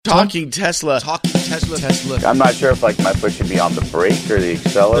Talking Tesla. Tesla. I'm not sure if my foot should be on the brake or the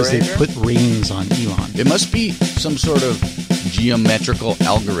accelerator. Because they put reins on Elon. It must be some sort of geometrical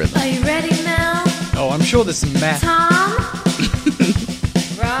algorithm. Are you ready, Mel? Oh, I'm sure there's some math. Tom?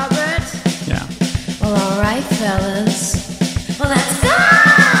 Robert? Yeah. Well, all right, fellas. Well, let's go!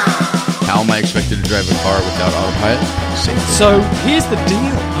 How am I expected to drive a car without autopilot? So here's the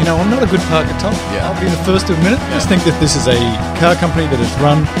deal. You know, I'm not a good parker, Tom. Yeah. I'll be the first to admit it. I just think that this is a car company that is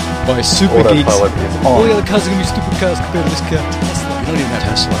run by super geeks. Autopilot is on. All the other cars are going to be stupid cars compared to this car. Tesla. You don't even have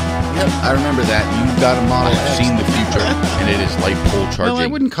Tesla. Yep, I remember that. You got a Model X, seen the future, and it is light pole charging. No, I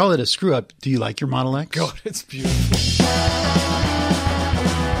wouldn't call it a screw up. Do you like your Model X? God, it's beautiful.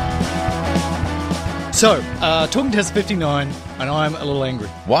 So, talking Tesla 59, and I'm a little angry.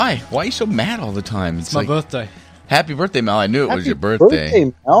 Why? Why are you so mad all the time? It's my birthday. Happy birthday, Mel. I knew it was your Happy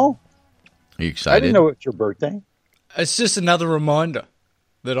birthday. Mel. Are you I excited? didn't know it's your birthday. It's just another reminder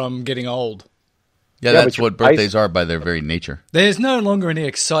that I'm getting old. Yeah, Yeah, that's but what birthdays are by their very nature. There's no longer any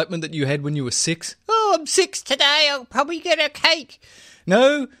excitement that you had when you were 6. Oh, I'm 6 today. I'll probably get a cake.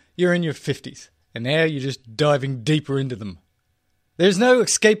 No, you're in your 50s, and now you're just diving deeper into them. There's no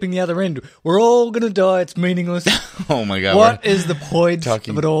escaping the other end. We're all going to die. It's meaningless. Oh, my God. What is the point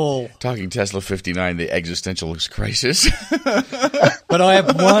Talking- of it all? Talking Tesla 59, the existential crisis. But I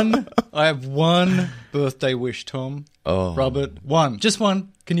have one birthday wish, Tom. Oh. Robert, one. Just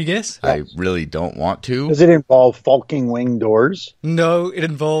one. Can you guess? I really don't want to. Does it involve falking wing doors? No, it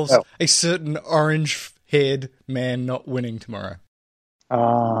involves Oh. a certain orange-haired man not winning tomorrow.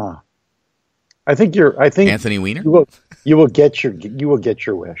 I think Anthony Weiner? you will get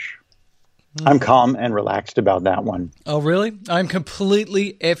your wish. I'm calm and relaxed about that one. Oh, really? I'm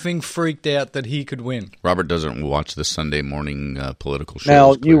completely effing freaked out that he could win. Robert doesn't watch the Sunday morning political shows.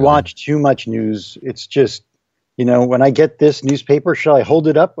 Now, you clearly. watch too much news. It's just, when I get this newspaper, shall I hold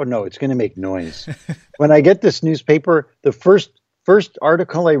it up? Or no, it's going to make noise. When I get this newspaper, the first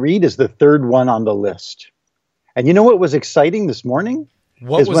article I read is the third one on the list. And you know what was exciting this morning?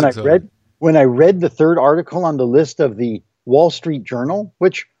 What was exciting? When I read the third article on the list of the Wall Street Journal,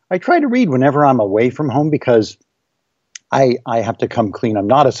 which I try to read whenever I'm away from home because I have to come clean. I'm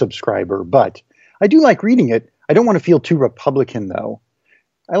not a subscriber, but I do like reading it. I don't want to feel too Republican, though.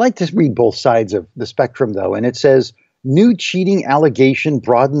 I like to read both sides of the spectrum, though. And it says, new cheating allegation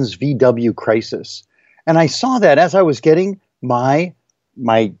broadens VW crisis. And I saw that as I was getting my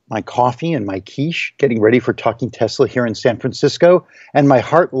coffee and my quiche, getting ready for Talking Tesla here in San Francisco, and my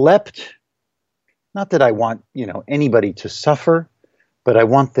heart leapt. Not that I want, anybody to suffer, but I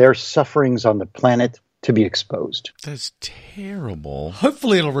want their sufferings on the planet to be exposed. That's terrible.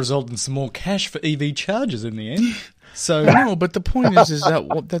 Hopefully it'll result in some more cash for EV chargers in the end. So No, but the point is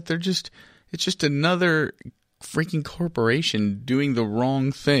that they're just, it's just another freaking corporation doing the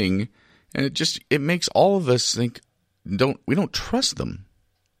wrong thing. And it makes all of us think, we don't trust them.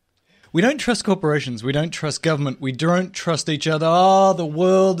 we don't trust corporations. We don't trust government. We don't trust each other. Oh, the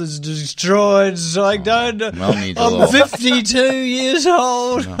world is destroyed. It's like, I'm 52 years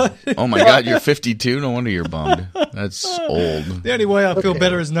old. No. Oh, my God, you're 52? No wonder you're bummed. That's old. The only way I feel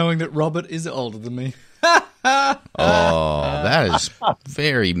better is knowing that Robert is older than me. Oh, that is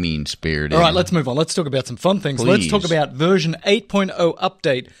very mean-spirited. All right, let's move on. Let's talk about some fun things. Please. Let's talk about version 8.0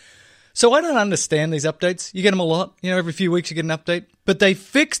 update. So I don't understand these updates. You get them a lot. Every few weeks you get an update. But they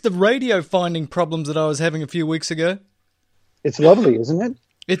fixed the radio finding problems that I was having a few weeks ago. It's lovely, isn't it?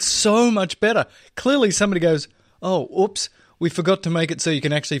 It's so much better. Clearly somebody goes, oh, oops, we forgot to make it so you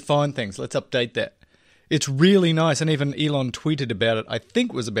can actually find things. Let's update that. It's really nice. And even Elon tweeted about it. I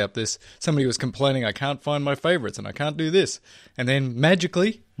think it was about this. Somebody was complaining, I can't find my favorites and I can't do this. And then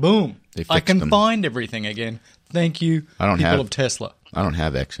magically, boom, I can find everything again. Thank you, people of Tesla. I don't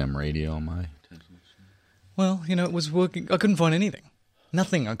have XM radio on my Tesla. Well, it was working. I couldn't find anything.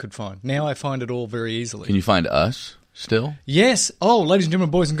 Nothing I could find. Now I find it all very easily. Can you find us still? Yes. Oh, ladies and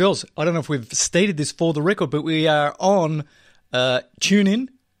gentlemen, boys and girls, I don't know if we've stated this for the record, but we are on TuneIn.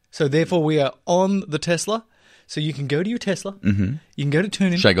 So therefore we are on the Tesla. So you can go to your Tesla. Mm-hmm. You can go to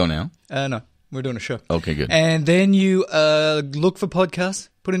TuneIn. Should I go now? No. We're doing a show. Okay, good. And then you look for podcasts,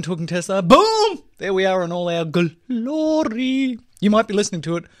 put in Talking Tesla. Boom! There we are in all our glory. You might be listening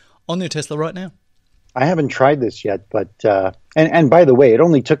to it on your Tesla right now. I haven't tried this yet, but and by the way, it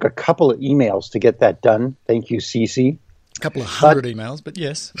only took a couple of emails to get that done. Thank you, Cece. A couple of hundred emails, but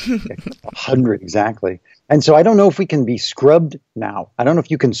yes. 100, exactly. And so I don't know if we can be scrubbed now. I don't know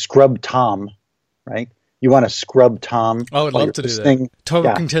if you can scrub Tom, right? You want to scrub Tom? I would love to do listening. that.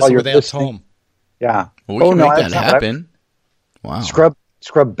 Talking Tesla without listening. Tom. Yeah. Well, we can make that happen. Wow.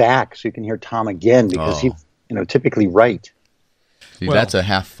 Scrub back so you can hear Tom again because he's typically right. See, that's a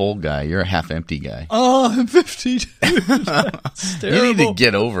half full guy. You're a half empty guy. Oh, I'm 52. That's You need to terrible.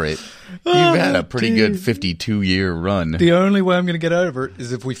 get over it. You've had a pretty good 52-year run. The only way I'm going to get over it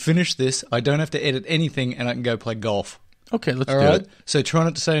is if we finish this, I don't have to edit anything and I can go play golf. Okay, let's All do right? it. So try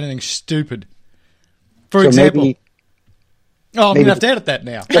not to say anything stupid. For So example... maybe- I'm going to have to edit that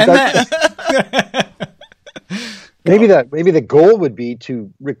now. And that. Maybe the goal would be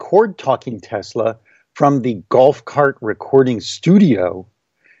to record Talking Tesla from the golf cart recording studio,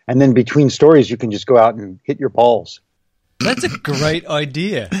 and then between stories you can just go out and hit your balls. That's a great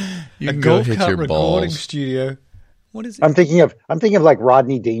idea. You A can go golf hit cart your recording balls. studio. What is it? I'm thinking of like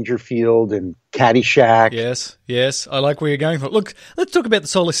Rodney Dangerfield and Caddyshack. Yes. I like where you're going. Look, let's talk about the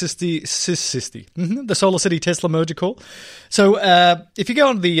Solar City, the Solar City Tesla merger call. So if you go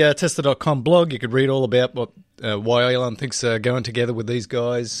on the Tesla.com blog, you could read all about why Elon thinks going together with these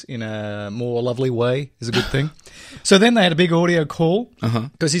guys in a more lovely way is a good thing. So then they had a big audio call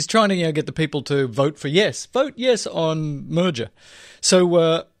because he's trying to get the people to vote yes on merger.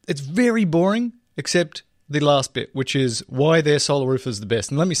 So it's very boring, except the last bit, which is why their solar roof is the best.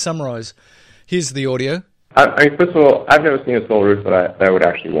 And let me summarize. Here's the audio. I mean, first of all, I've never seen a solar roof that I would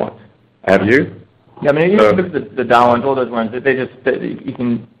actually want. Have you? Yeah, I mean, you look at the Dow ones, all those ones. They you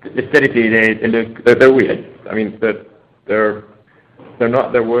can aesthetically they look. They're weird. I mean, they're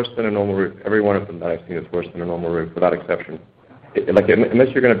worse than a normal roof. Every one of them that I've seen is worse than a normal roof, without exception. Unless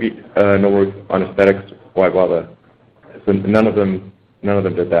you're going to beat a normal roof on aesthetics, why bother? So none of them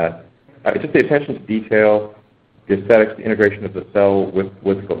did that. Just the attention to detail, the aesthetics, the integration of the cell with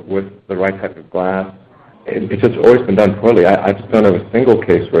the right type of glass. It's just always been done poorly. I just don't know a single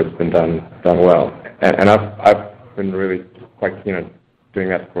case where it's been done well. And I've been really quite keen on doing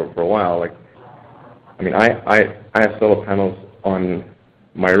that for a while. Like, I mean, I have solar panels on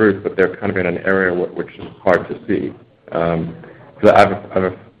my roof, but they're kind of in an area which is hard to see.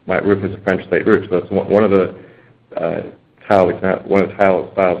 Because my roof is a French slate roof, so that's one of the tile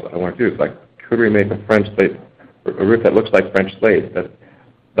styles I want to do is like, could we make a roof that looks like French slate that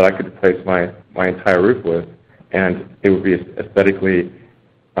I could replace my entire roof with, and it would be aesthetically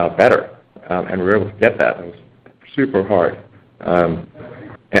better. And we were able to get that. It was super hard.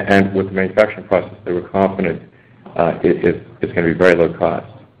 And with the manufacturing process, they were confident it's going to be very low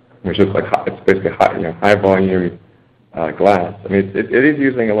cost. It's just like it's basically high volume glass. I mean, it is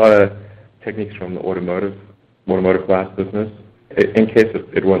using a lot of techniques from the automotive glass business. In case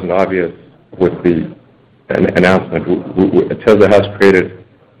it wasn't obvious with the announcement, Tesla has created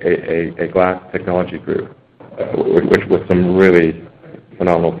a glass technology group, which with some really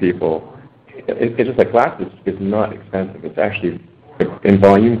phenomenal people. It's just like glass is not expensive. It's actually, in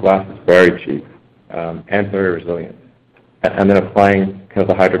volume, glass is very cheap and very resilient. And then applying kind of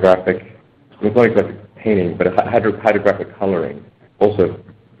the hydrographic, it's not exactly painting, but hydrographic coloring, also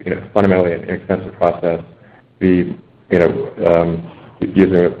fundamentally an inexpensive process. Using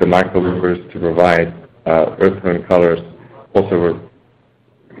the micro louvers to provide earth tone colors, also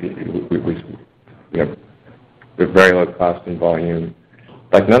they're very low cost in volume.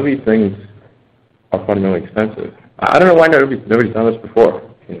 Like, none of these things are fundamentally expensive. I don't know why nobody's done this before.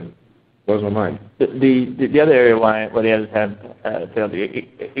 Blows my mind. The other area why the others have failed,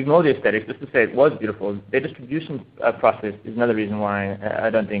 ignore the aesthetics, just to say it was beautiful. Their distribution process is another reason why I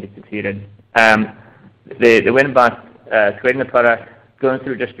don't think it succeeded. They went about creating the product, going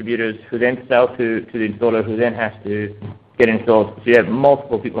through distributors who then sell to the installer, who then has to get installed. So you have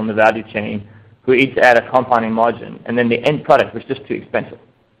multiple people in the value chain who each add a compounding margin, and then the end product was just too expensive.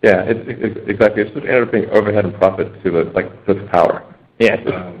 Yeah, exactly. It's just ended up being overhead and profit to the power. Yes.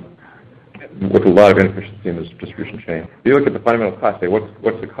 With a lot of inefficiency in this distribution chain. If you look at the fundamental cost, say what's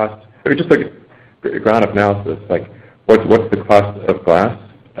the cost? Or just look at ground up analysis, like what's the cost of glass?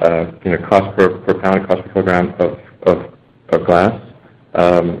 Cost per pound, cost per kilogram of glass,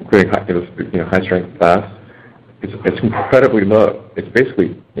 including high strength glass. It's incredibly low. It's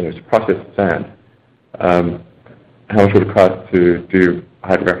basically it's processed sand. How much would it cost to do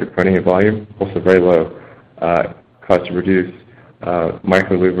hydrographic printing in volume? Also very low. Cost to reduce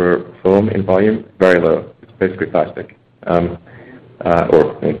micro louver film in volume, very low. It's basically plastic, or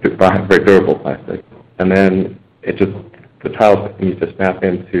very durable plastic. And then the tiles need to snap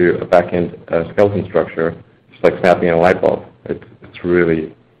into a back-end skeleton structure, just like snapping in a light bulb. It's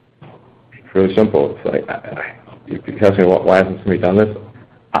really simple. It's like, if you ask me why hasn't somebody done this,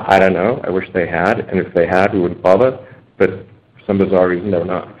 I don't know. I wish they had, and if they had, we wouldn't bother. But for some bizarre reason, they're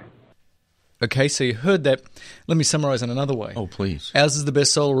not. Okay, so you heard that. Let me summarize in another way. Oh, please. Ours is the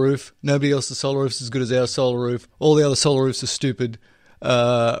best solar roof. Nobody else's solar roof is as good as our solar roof. All the other solar roofs are stupid.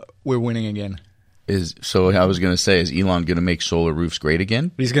 We're winning again. So I was going to say, is Elon going to make solar roofs great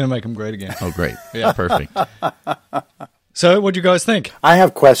again? He's going to make them great again. Oh, great. Yeah, perfect. So what do you guys think? I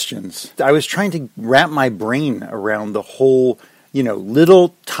have questions. I was trying to wrap my brain around the whole,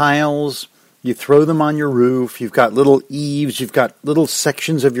 little tiles. You throw them on your roof. You've got little eaves. You've got little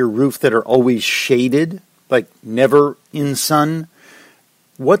sections of your roof that are always shaded, like never in sun.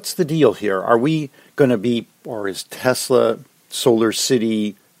 What's the deal here? Are we going to be, or is Tesla, Solar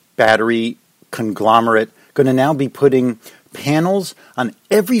City, battery conglomerate going to now be putting panels on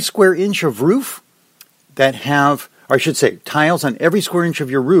every square inch of roof that have, or I should say, tiles on every square inch of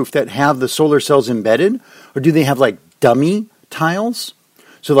your roof that have the solar cells embedded? Or do they have like dummy tiles?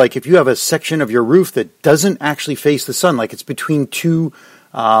 So like if you have a section of your roof that doesn't actually face the sun, like it's between two,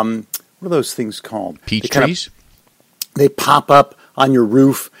 what are those things called? Peach trees? They pop up on your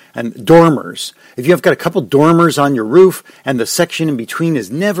roof, and dormers. If you have got a couple dormers on your roof and the section in between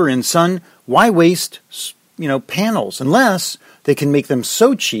is never in sun, why waste, panels? Unless they can make them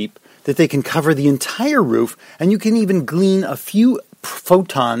so cheap that they can cover the entire roof, and you can even glean a few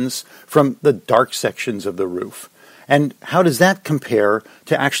photons from the dark sections of the roof. And how does that compare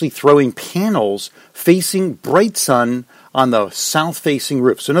to actually throwing panels facing bright sun on the south-facing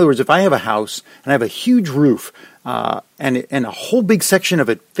roof? So in other words, if I have a house and I have a huge roof and a whole big section of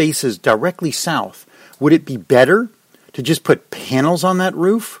it faces directly south, would it be better to just put panels on that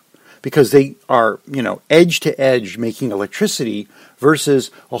roof because they are, edge to edge making electricity versus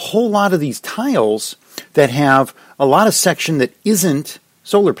a whole lot of these tiles that have a lot of section that isn't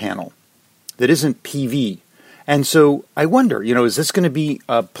solar panel, that isn't PV? And so I wonder, is this going to be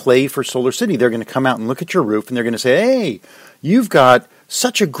a play for Solar City? They're going to come out and look at your roof and they're going to say, hey, you've got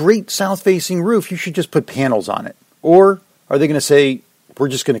such a great south-facing roof, you should just put panels on it. Or are they going to say, we're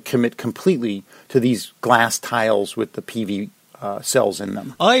just going to commit completely to these glass tiles with the PV cells in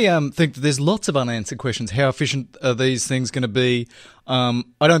them? I think that there's lots of unanswered questions. How efficient are these things going to be? I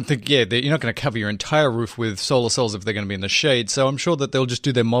don't think, you're not going to cover your entire roof with solar cells if they're going to be in the shade. So I'm sure that they'll just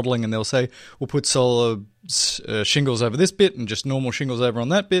do their modeling and they'll say, we'll put solar shingles over this bit and just normal shingles over on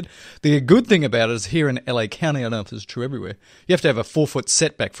that bit. The good thing about it is here in LA County, I don't know if this is true everywhere, you have to have a 4-foot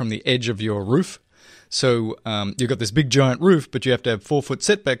setback from the edge of your roof. So you've got this big giant roof, but you have to have 4-foot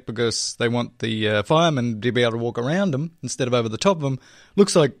setback because they want the firemen to be able to walk around them instead of over the top of them.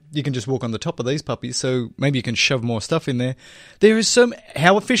 Looks like you can just walk on the top of these puppies, so maybe you can shove more stuff in there. There is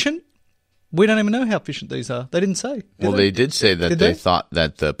how efficient? We don't even know how efficient these are. They didn't say. They did say that they thought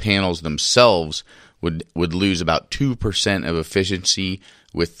that the panels themselves would lose about 2% of efficiency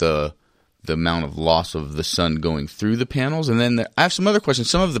with the amount of loss of the sun going through the panels. And then I have some other questions.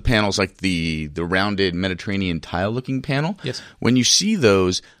 Some of the panels, like the rounded Mediterranean tile-looking panel, yes, when you see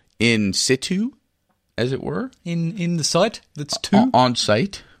those in situ, as it were, in the site that's on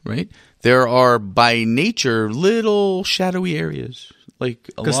site, right? There are by nature little shadowy areas, like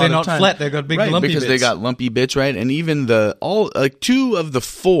because they're not flat, they've got big lumpy bits. Because they got lumpy bits, right? And even 2 of the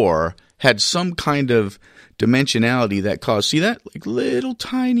 4 had some kind of dimensionality that caused, see that? Like little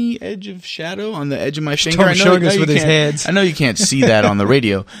tiny edge of shadow on the edge of my finger. Tom's showing us with his hands. I know you can't see that on the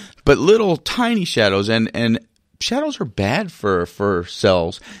radio, but little tiny shadows, and shadows are bad for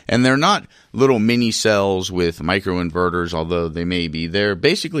cells, and they're not little mini cells with microinverters, although they may be. They're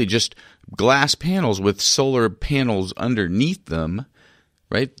basically just glass panels with solar panels underneath them,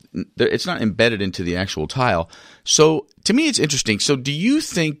 right? It's not embedded into the actual tile. So to me, it's interesting. So do you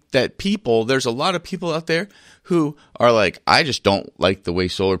think that there's a lot of people out there who are like, I just don't like the way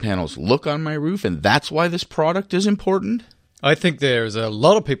solar panels look on my roof, and that's why this product is important? I think there's a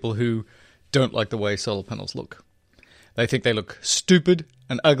lot of people who don't like the way solar panels look. They think they look stupid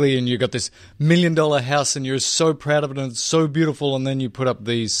and ugly, and you've got this $1 million house and you're so proud of it and it's so beautiful, and then you put up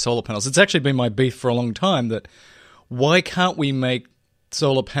these solar panels. It's actually been my beef for a long time that why can't we make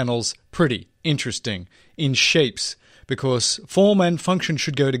solar panels pretty, interesting, in shapes? Because form and function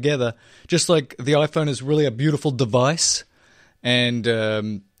should go together, just like the iPhone is really a beautiful device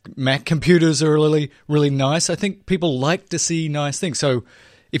and Mac computers are really, really nice. I think people like to see nice things. So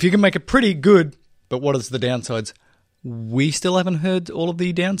if you can make it pretty, good, but what is the downsides? We still haven't heard all of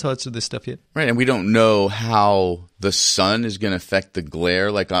the downsides of this stuff yet. Right, and we don't know how the sun is going to affect the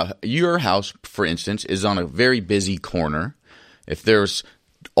glare. Like your house, for instance, is on a very busy corner. If there's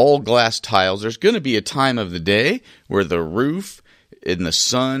all glass tiles, there's going to be a time of the day where the roof and the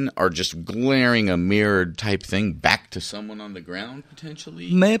sun are just glaring a mirrored type thing back to someone on the ground,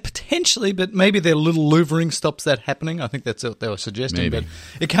 potentially? Potentially, but maybe their little louvering stops that happening. I think that's what they were suggesting. Maybe.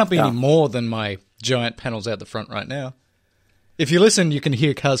 But it can't be any more than my giant panels out the front right now. If you listen, you can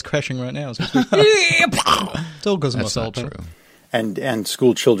hear cars crashing right now. It's all because of my solar panel. And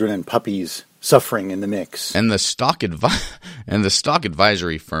school children and puppies suffering in the mix. And the stock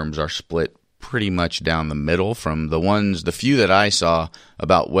advisory firms are split pretty much down the middle from the few that I saw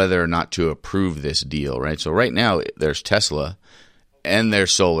about whether or not to approve this deal, right? So right now there's Tesla and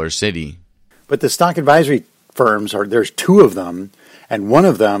there's Solar City. But the stock advisory firms there's two of them, and one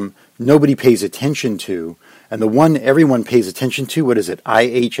of them nobody pays attention to. And the one everyone pays attention to, what is it,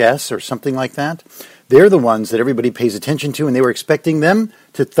 IHS or something like that? They're the ones that everybody pays attention to, and they were expecting them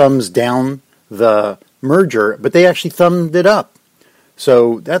to thumbs down the merger, but they actually thumbed it up.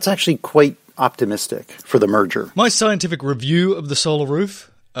 So that's actually quite optimistic for the merger. My scientific review of the solar roof,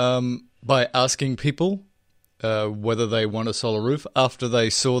 by asking people whether they want a solar roof after they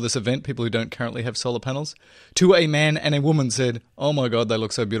saw this event, people who don't currently have solar panels, to a man and a woman said, "Oh my God, they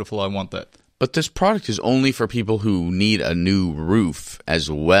look so beautiful, I want that." But this product is only for people who need a new roof as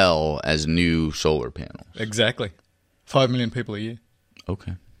well as new solar panels. Exactly. 5 million people a year.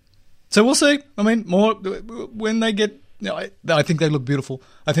 Okay. So we'll see. I mean, more when they get... I think they look beautiful.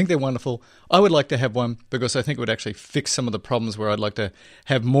 I think they're wonderful. I would like to have one because I think it would actually fix some of the problems where I'd like to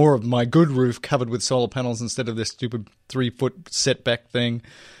have more of my good roof covered with solar panels instead of this stupid 3-foot setback thing.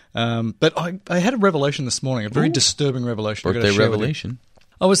 But I had a revelation this morning, a very disturbing revelation. Birthday revelation.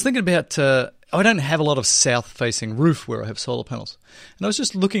 I was thinking about, I don't have a lot of south-facing roof where I have solar panels. And I was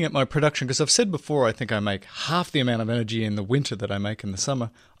just looking at my production, because I've said before I think I make half the amount of energy in the winter that I make in the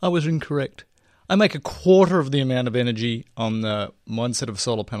summer. I was incorrect. I make a quarter of the amount of energy on the one set of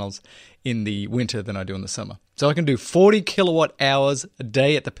solar panels in the winter than I do in the summer. So I can do 40 kilowatt hours a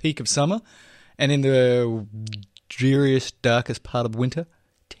day at the peak of summer, and in the dreariest, darkest part of winter,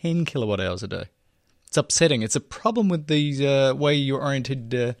 10 kilowatt hours a day. It's upsetting. It's a problem with the way you're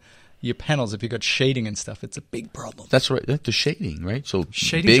oriented your panels. If you've got shading and stuff, it's a big problem. That's right. The shading, right? So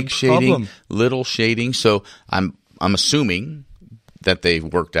Shading's big a shading, problem. little shading. So I'm assuming that they've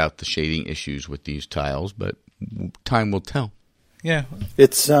worked out the shading issues with these tiles, but time will tell. Yeah.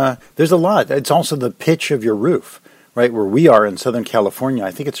 It's there's a lot. It's also the pitch of your roof, right? Where we are in Southern California,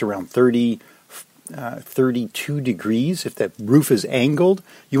 I think it's around 32 degrees. If that roof is angled,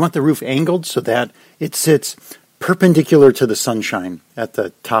 you want the roof angled so that it sits perpendicular to the sunshine at the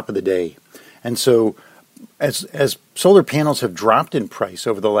top of the day. And so as solar panels have dropped in price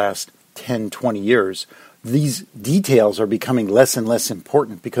over the last 10, 20 years, these details are becoming less and less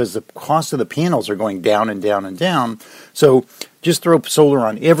important because the cost of the panels are going down and down and down. So just throw solar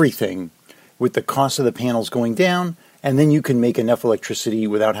on everything with the cost of the panels going down, and then you can make enough electricity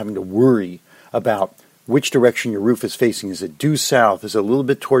without having to worry about which direction your roof is facing. Is it due south? Is it a little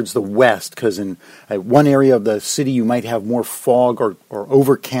bit towards the west? Because in one area of the city you might have more fog or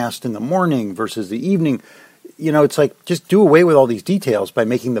overcast in the morning versus the evening. You know, it's like just do away with all these details by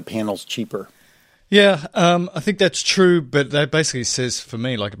making the panels cheaper. Yeah, I think that's true, but that basically says for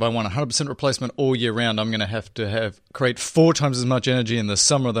me, like if I want 100% replacement all year round, I'm going to have create 4 times as much energy in the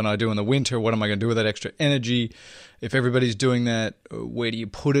summer than I do in the winter. What am I going to do with that extra energy? If everybody's doing that, where do you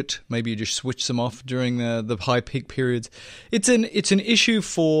put it? Maybe you just switch them off during the high peak periods. It's an issue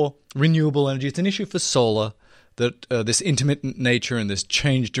for renewable energy. It's an issue for solar, that this intermittent nature and this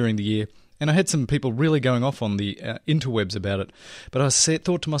change during the year. And I had some people really going off on the interwebs about it. But I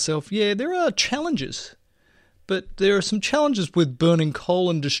thought to myself, yeah, there are challenges. But there are some challenges with burning coal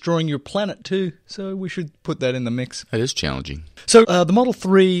and destroying your planet too. So we should put that in the mix. That is challenging. So the Model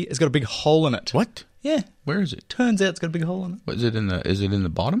 3 has got a big hole in it. What? Yeah. Where is it? Turns out it's got a big hole in it. What, is it in the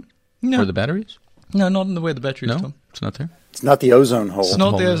bottom? No. Where the battery is? No, not in the way the battery is, No, Tom. it's not there. It's not the ozone hole. It's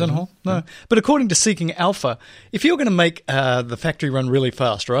not the ozone hole, no. But according to Seeking Alpha, if you're going to make the factory run really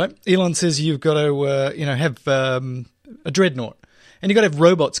fast, right? Elon says you've got to, have a dreadnought, and you've got to have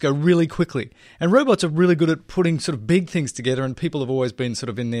robots go really quickly. And robots are really good at putting sort of big things together, and people have always been sort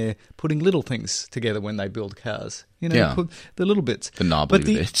of in there putting little things together when they build cars. You know, Yeah. put the little bits. The knobbly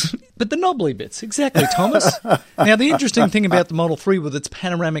bits. But the knobbly bits, exactly, Thomas. Now, the interesting thing about the Model 3 with its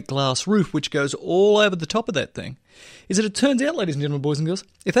panoramic glass roof, which goes all over the top of that thing, is that it turns out, ladies and gentlemen, boys and girls,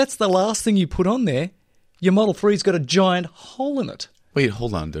 if that's the last thing you put on there, your Model 3's got a giant hole in it. Wait,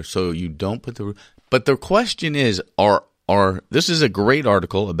 hold on there. So you don't put the... But the question is, this is a great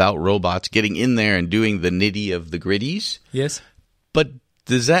article about robots getting in there and doing the nitty of the gritties. Yes. But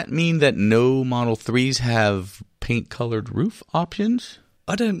does that mean that no Model 3s have paint-colored roof options?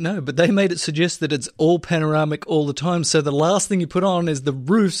 I don't know, but they made it suggest that it's all panoramic all the time, so the last thing you put on is the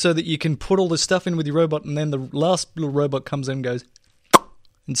roof so that you can put all the stuff in with your robot, and then the last little robot comes in and goes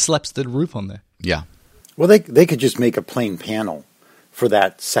and slaps the roof on there. Yeah. Well, they could just make a plain panel for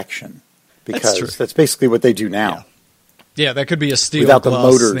that section because that's basically what they do now. Yeah, that could be a steel Without the glass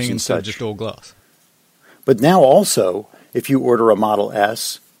motors thing and instead of such. just all glass. But now also, if you order a Model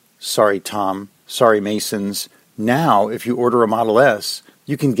S, sorry, Tom, sorry, Masons. Now, if you order a Model S,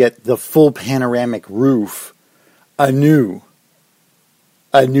 you can get the full panoramic roof, a new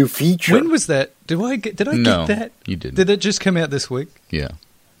feature. When was that? Did I get that? You didn't. Did it just come out this week? Yeah.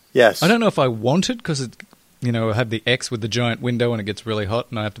 Yes. I don't know if I want it because it, I have the X with the giant window and it gets really hot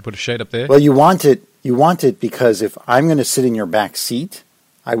and I have to put a shade up there. Well, you want it. You want it because if I'm going to sit in your back seat,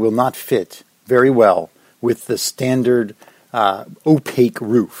 I will not fit very well with the standard opaque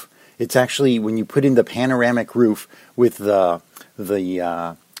roof. It's actually when you put in the panoramic roof with the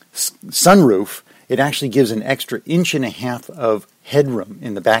sunroof, it actually gives an extra 1.5 inches of headroom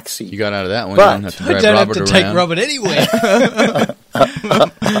in the back seat. You got out of that one. But you don't have to drive I don't Robert have to around. take Robert anywhere.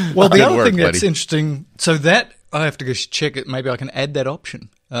 Well, the Good other work, thing that's buddy. interesting, so that I have to go check it. Maybe I can add that option.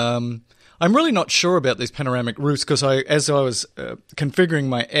 I'm really not sure about these panoramic roofs because as I was configuring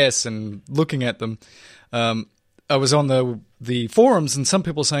my S and looking at them, I was on the forums and some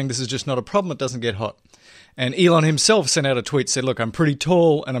people saying this is just not a problem. It doesn't get hot. And Elon himself sent out a tweet, said, look, I'm pretty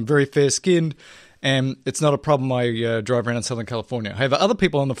tall and I'm very fair-skinned and it's not a problem I drive around in Southern California. However, other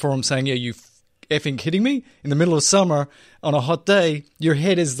people on the forum saying, yeah, you effing kidding me? In the middle of summer, on a hot day, your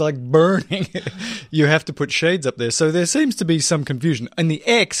head is like burning. You have to put shades up there. So there seems to be some confusion. In the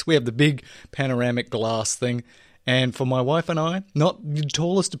X, we have the big panoramic glass thing. And for my wife and I, not the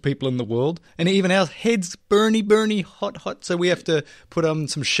tallest of people in the world, and even our heads burny, hot. So we have to put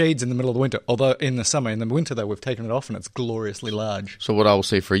some shades in the middle of the winter. Although in the summer, in the winter though, we've taken it off and it's gloriously large. So what I will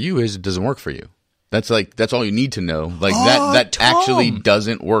say for you is it doesn't work for you. That's all you need to know. Like that Tom! actually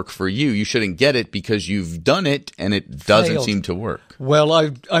doesn't work for you. You shouldn't get it because you've done it and it doesn't Failed. seem to work. Well,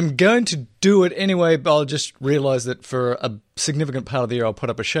 I'm going to do it anyway, but I'll just realize that for a significant part of the year I'll put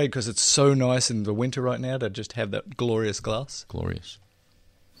up a shade because it's so nice in the winter right now to just have that glorious glass. Glorious.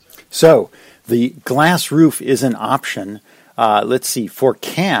 So the glass roof is an option. Let's see. For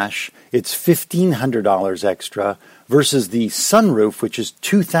cash, it's $1,500 extra versus the sunroof, which is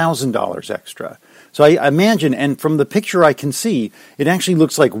 $2,000 extra. So I imagine, and from the picture I can see, it actually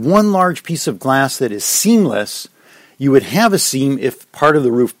looks like one large piece of glass that is seamless. You would have a seam if part of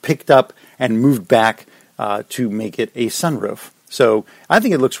the roof picked up and moved back to make it a sunroof. So I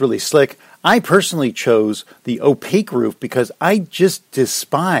think it looks really slick. I personally chose the opaque roof because I just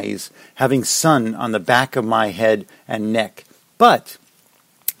despise having sun on the back of my head and neck. But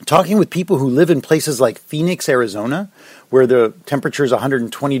talking with people who live in places like Phoenix, Arizona, where the temperature is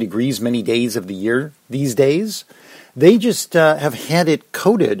 120 degrees many days of the year these days, they just have had it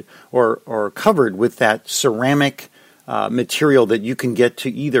coated or covered with that ceramic material that you can get to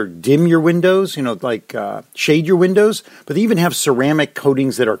either dim your windows, like shade your windows, but they even have ceramic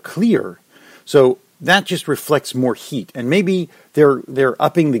coatings that are clear. So that just reflects more heat. And maybe they're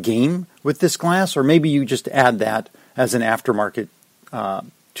upping the game with this glass, or maybe you just add that as an aftermarket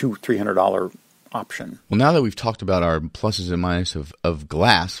 $200-300 option. Well, now that we've talked about our pluses and minuses of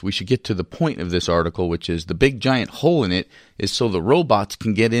glass, we should get to the point of this article, which is the big giant hole in it is so the robots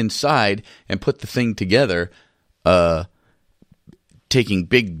can get inside and put the thing together, taking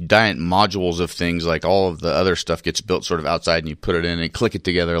big giant modules of things, like all of the other stuff gets built sort of outside and you put it in and click it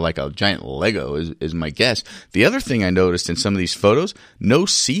together like a giant Lego is my guess. The other thing I noticed in some of these photos, no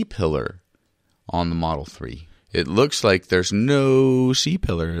C-pillar on the Model 3. It looks like there's no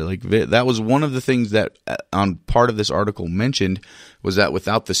C-pillar. Like that was one of the things that on part of this article mentioned was that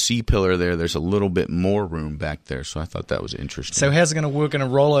without the C-pillar there's a little bit more room back there. So I thought that was interesting. So how's it going to work in a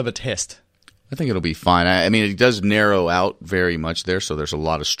rollover test? I think it'll be fine. I mean, it does narrow out very much there, so there's a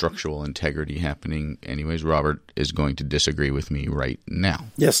lot of structural integrity happening. Anyways, Robert is going to disagree with me right now.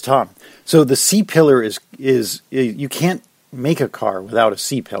 Yes, Tom. So the C-pillar is you can't make a car without a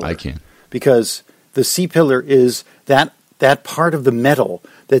C-pillar. I can. Because the C-pillar is that part of the metal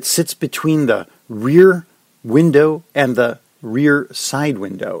that sits between the rear window and the rear side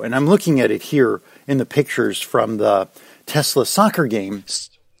window. And I'm looking at it here in the pictures from the Tesla soccer game.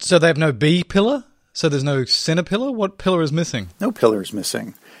 So they have no B pillar? So there's no center pillar? What pillar is missing? No pillar is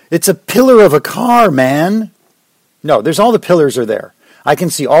missing. It's a pillar of a car, man. No, there's all the pillars are there. I can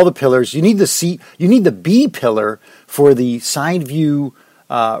see all the pillars. You need the B pillar for the side view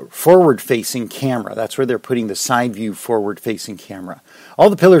forward-facing camera. That's where they're putting the side view forward-facing camera. All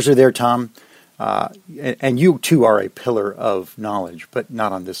the pillars are there, Tom. And you, too, are a pillar of knowledge, but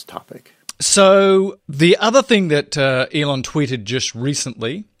not on this topic. So the other thing that Elon tweeted just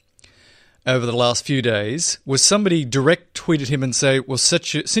recently, over the last few days, was somebody direct tweeted him and say, well,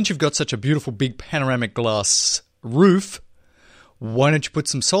 since you've got such a beautiful big panoramic glass roof, why don't you put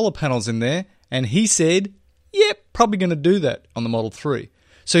some solar panels in there? And he said, yep, probably going to do that on the Model 3.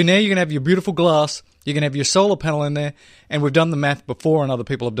 So now you're going to have your beautiful glass You can have your solar panel in there, and we've done the math before and other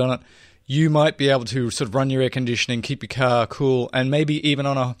people have done it. You might be able to sort of run your air conditioning, keep your car cool, and maybe even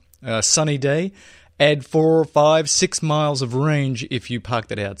on a sunny day, add 4, 5, 6 miles of range if you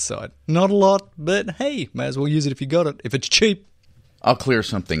parked it outside. Not a lot, but hey, may as well use it if you got it, if it's cheap. I'll clear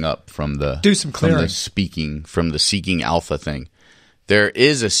something up from the Do some clearing. from the Seeking Alpha thing. There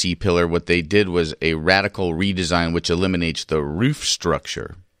is a C-pillar. What they did was a radical redesign which eliminates the roof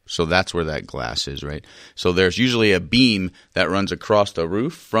structure. So that's where that glass is, right? So there's usually a beam that runs across the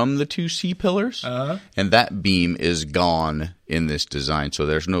roof from the two C-pillars, and that beam is gone in this design. So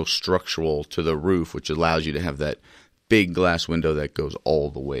there's no structural to the roof, which allows you to have that big glass window that goes all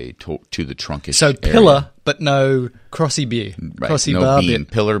the way to the trunkish So area. pillar, but no crossy beer. Right. Crossy No bar beam.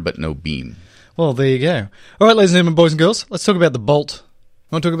 bit. Pillar, but no beam. Well, there you go. All right, ladies and gentlemen, boys and girls, let's talk about the Bolt.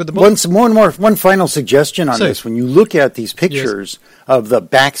 Want to talk about the Bolt? One final suggestion on So- this. When you look at these pictures of the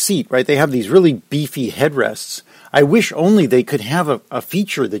back seat, right, they have these really beefy headrests. I wish only they could have a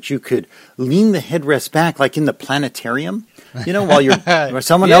feature that you could lean the headrest back, like in the planetarium. You know, while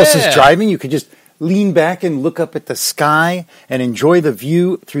someone else is driving, you could just lean back and look up at the sky and enjoy the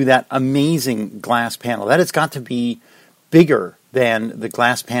view through that amazing glass panel. That has got to be bigger than the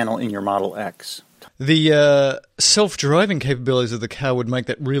glass panel in your Model X. The self-driving capabilities of the car would make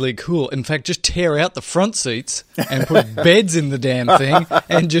that really cool. In fact, just tear out the front seats and put beds in the damn thing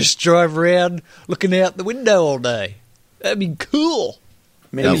and just drive around looking out the window all day. That'd be cool.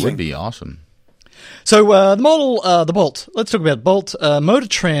 Amazing. That would be awesome. So the Bolt. Let's talk about Bolt. Motor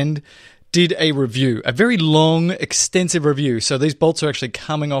Trend did a review, a very long, extensive review. So these Bolts are actually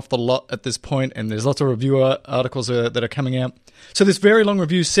coming off the lot at this point, and there's lots of review articles that are coming out. So this very long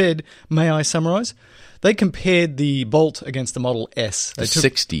review said, may I summarize? They compared the Bolt against the Model S. The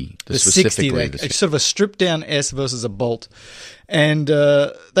 60. The 60, it's sort of a stripped-down S versus a Bolt. And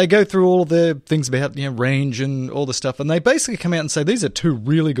they go through all of the things about range and all the stuff, and they basically come out and say these are two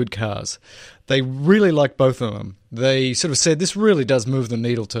really good cars. They really like both of them. They sort of said this really does move the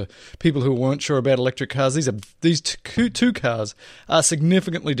needle to people who weren't sure about electric cars. These two cars are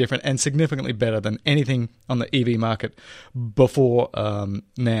significantly different and significantly better than anything on the EV market before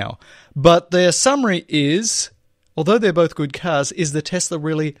now. But their summary is, although they're both good cars, is the Tesla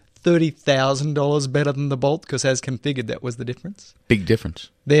really $30,000 better than the Bolt? Because as configured, that was the difference. Big difference.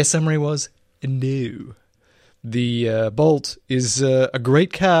 Their summary was, no. The Bolt is a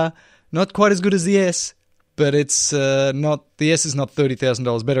great car, not quite as good as the S, but it's not. The S is not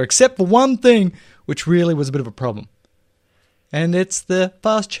 $30,000 better, except for one thing, which really was a bit of a problem. And it's the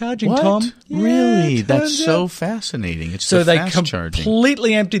fast charging, What? Tom. Really? Yeah, That's turns so out. fascinating. It's So the they fast charging.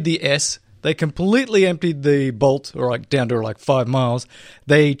 completely emptied the S. They completely emptied the Bolt, or down to 5 miles.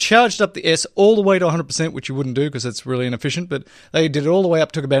 They charged up the S all the way to 100%, which you wouldn't do because it's really inefficient, but they did it all the way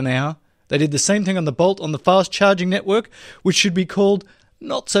up, took about an hour. They did the same thing on the Bolt on the fast charging network, which should be called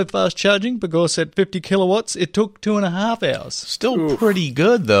not so fast charging because at 50 kilowatts, it took 2.5 hours. Still pretty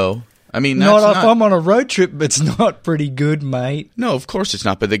good, though. I mean, Not that's if I'm on a road trip, but it's not pretty good, mate. No, of course it's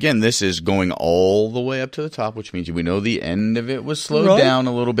not. But again, this is going all the way up to the top, which means we know the end of it was slowed Right. down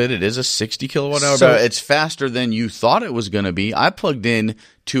a little bit. It is a 60 kilowatt hour. So- battery. It's faster than you thought it was going to be. I plugged in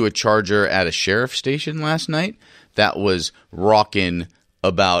to a charger at a sheriff station last night that was rocking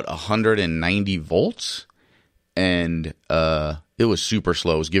about 190 volts, and it was super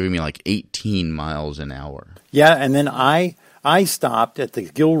slow. It was giving me 18 miles an hour. Yeah, and then I stopped at the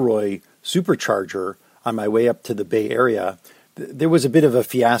Gilroy supercharger on my way up to the Bay Area. There was a bit of a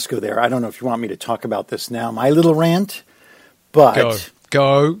fiasco there. I don't know if you want me to talk about this now, my little rant, but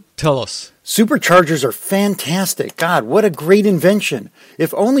Go. Tell us. superchargers are fantastic. God, what a great invention.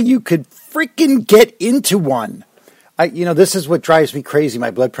 If only you could freaking get into one. This is what drives me crazy. My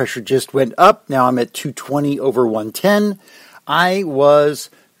blood pressure just went up. Now I'm at 220/110. I was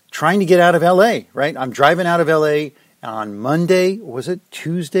trying to get out of LA, right? I'm driving out of LA on Monday. Was it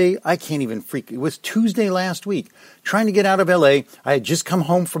Tuesday? I can't even It was Tuesday last week. Trying to get out of LA. I had just come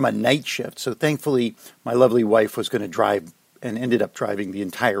home from a night shift. So thankfully, my lovely wife was going to drive and ended up driving the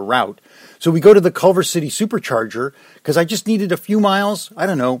entire route. So we go to the Culver City supercharger because I just needed a few miles. I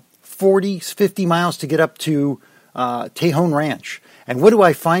don't know, 40, 50 miles to get up to Tejon Ranch. And what do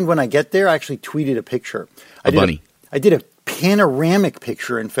I find when I get there? I actually tweeted a picture. A bunny. I did a panoramic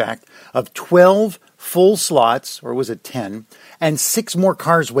picture, in fact, of 12 full slots, or was it 10, and 6 more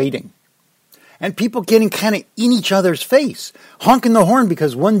cars waiting. And people getting kind of in each other's face, honking the horn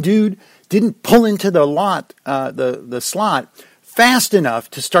because one dude didn't pull into the lot, the slot fast enough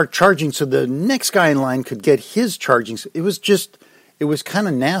to start charging so the next guy in line could get his charging. It was kind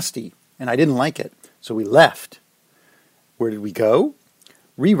of nasty, and I didn't like it. So we left. Where did we go?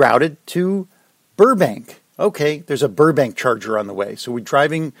 Rerouted to Burbank. Okay, there's a Burbank charger on the way. So we're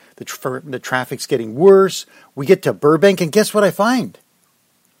driving, the traffic's getting worse. We get to Burbank, and guess what I find?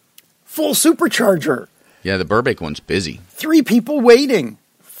 Full supercharger. Yeah, the Burbank one's busy. 3 people waiting.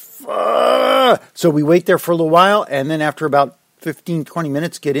 So we wait there for a little while, and then after about 15, 20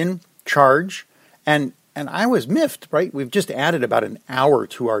 minutes, get in, charge, and I was miffed, right? We've just added about an hour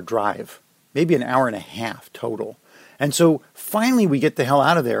to our drive, maybe an hour and a half total. And so finally we get the hell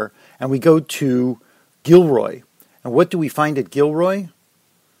out of there, and we go to Gilroy. And what do we find at Gilroy?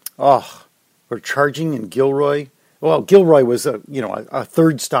 Oh, we're charging in Gilroy. Well, Gilroy was a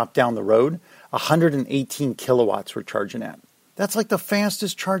third stop down the road. 118 kilowatts we're charging at. That's like the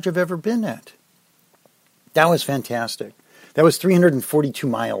fastest charge I've ever been at. That was fantastic. That was 342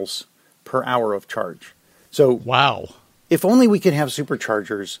 miles per hour of charge. So wow. If only we could have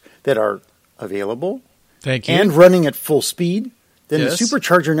superchargers that are available Thank you. and running at full speed, then Yes. the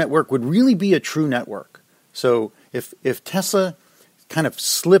supercharger network would really be a true network. So if Tesla kind of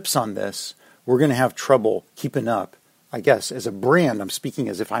slips on this, we're going to have trouble keeping up. I guess as a brand, I'm speaking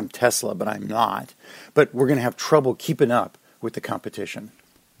as if I'm Tesla, but I'm not. But we're going to have trouble keeping up with the competition.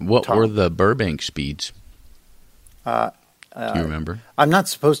 What Tom. were the Burbank speeds? Do you remember? I'm not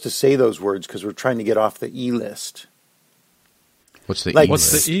supposed to say those words because we're trying to get off the E-list. What's the Like-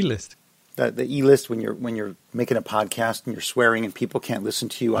 E-list? What's the E-list? The E-list when you're making a podcast and you're swearing and people can't listen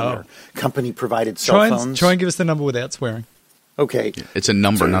to you on their company provided cell phones. Try and give us the number without swearing. Okay. It's a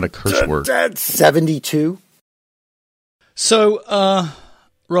number, not a curse word. That's 72. So,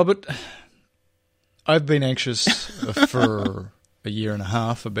 Robert, I've been anxious for a year and a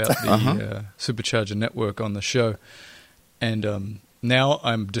half about the supercharger network on the show, and now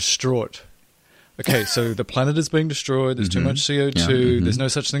I'm distraught. Okay, so the planet is being destroyed. There's too much CO2. There's no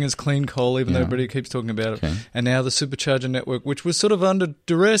such thing as clean coal, even though everybody keeps talking about it. Okay. And now the supercharger network, which was sort of under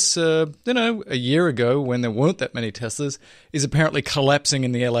duress, a year ago when there weren't that many Teslas, is apparently collapsing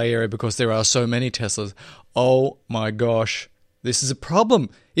in the LA area because there are so many Teslas. Oh my gosh, this is a problem.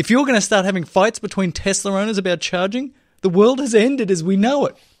 If you're going to start having fights between Tesla owners about charging, the world has ended as we know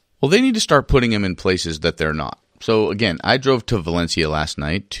it. Well, they need to start putting them in places that they're not. So, again, I drove to Valencia last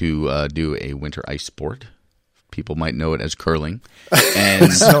night to do a winter ice sport. People might know it as curling. And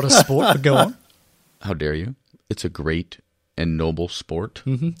It's not a sport, but go on. how dare you? It's a great and noble sport.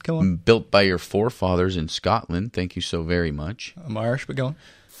 Go on. Built by your forefathers in Scotland. Thank you so very much. I'm Irish, but go on.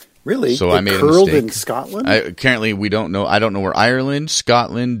 Really? So They I made a curled mistake. in Scotland? Apparently, we don't know. I don't know where Ireland,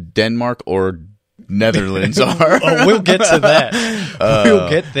 Scotland, Denmark, or Netherlands are. Oh, we'll get to that. We'll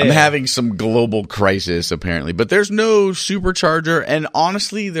get there. I'm having some global crisis, apparently. But there's no supercharger, and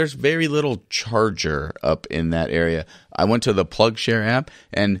honestly, there's very little charger up in that area. I went to the PlugShare app,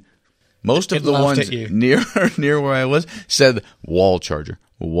 and most It of the laughed ones at you. near where I was said wall charger,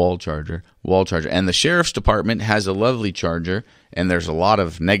 wall charger, wall charger. And the sheriff's department has a lovely charger, and there's a lot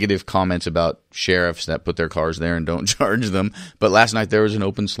of negative comments about sheriffs that put their cars there and don't charge them. But last night there was an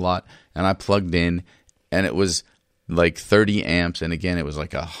open slot, and I plugged in, and it was like 30 amps, and again, it was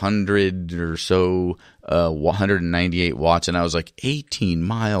like 100 or so, 198 watts, and I was like 18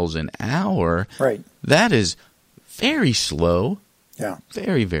 miles an hour. Right. That is very slow. Yeah.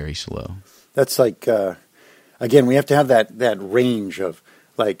 Very, very slow. That's like, again, we have to have that range of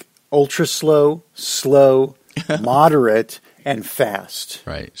like ultra slow, slow, moderate, and fast.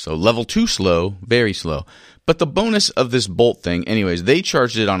 Right. So level 2 slow, very slow. But the bonus of this Bolt thing, anyways, they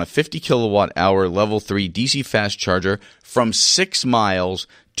charged it on a 50 kilowatt hour level 3 DC fast charger from 6 miles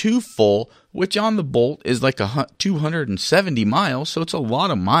to full, which on the Bolt is like 270 miles. So it's a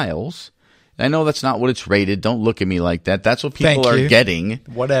lot of miles. I know that's not what it's rated. Don't look at me like that. That's what people Thank are you. getting.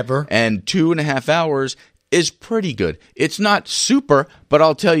 Whatever. And 2.5 hours is pretty good. It's not super, but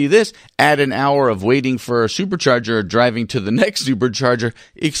I'll tell you this, add an hour of waiting for a supercharger or driving to the next supercharger,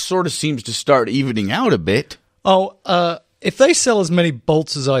 it sort of seems to start evening out a bit. Oh, if they sell as many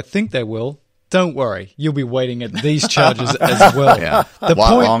bolts as I think they will, don't worry. You'll be waiting at these chargers as well. Yeah, The a lot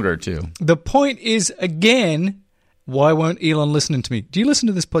point- longer too. The point is, again, why won't Elon listen to me? Do you listen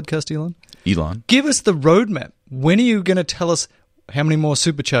to this podcast, Elon? Elon. Give us the roadmap. When are you going to tell us how many more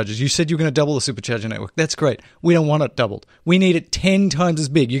superchargers? You said you were going to double the supercharger network. That's great. We don't want it doubled. We need it 10 times as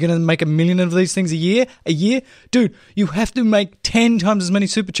big. You're going to make 1 million of these things a year? Dude, you have to make 10 times as many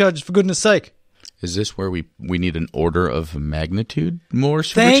superchargers, for goodness sake. Is this where we need an order of magnitude more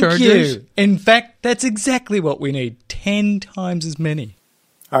Thank superchargers? you. In fact, that's exactly what we need. 10 times as many.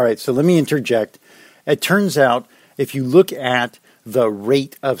 All right, so let me interject. It turns out if you look at the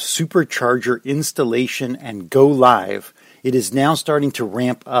rate of supercharger installation and go live, it is now starting to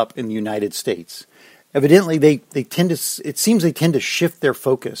ramp up in the United States. evidently they tend to, it seems they tend to shift their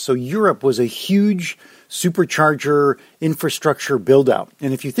focus. So Europe was a huge supercharger infrastructure build out.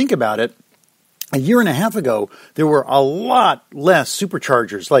 And if you think about it, a year and a half ago, there were a lot less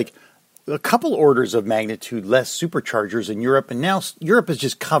superchargers, like a couple orders of magnitude less superchargers in Europe. And now Europe is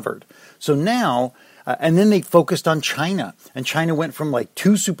just covered. So now, and then they focused on China. And China went from like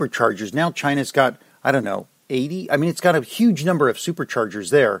 2 superchargers. Now China's got, I don't know, 80. I mean, it's got a huge number of superchargers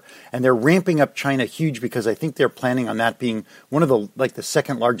there. And they're ramping up China huge because I think they're planning on that being one of the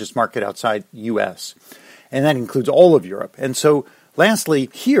second largest market outside U.S. And that includes all of Europe. And so lastly,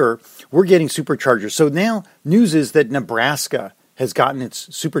 here, we're getting superchargers. So now news is that Nebraska has gotten its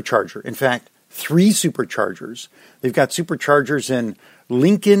supercharger. In fact, 3 superchargers. They've got superchargers in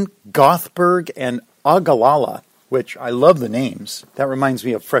Lincoln, Gothburg, and Ogallala, which I love the names. That reminds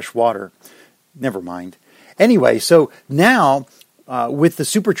me of fresh water. Never mind. Anyway, so now with the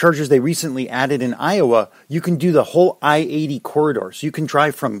superchargers they recently added in Iowa, you can do the whole I-80 corridor. So you can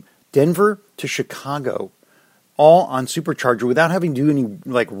drive from Denver to Chicago all on supercharger without having to do any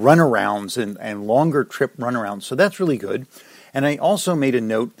like runarounds and longer trip runarounds. So that's really good. And I also made a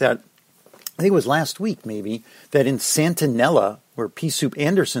note that, I think it was last week maybe, that in Santanella, where Pea Soup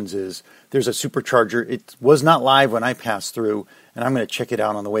Anderson's is, there's a supercharger. It was not live when I passed through, and I'm going to check it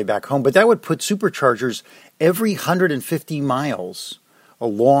out on the way back home. But that would put superchargers every 150 miles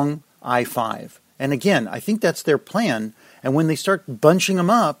along I-5. And again, I think that's their plan. And when they start bunching them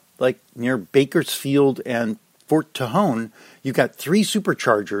up, like near Bakersfield and Fort Tejon, you've got 3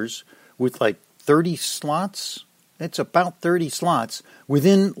 superchargers with like 30 slots. It's about 30 slots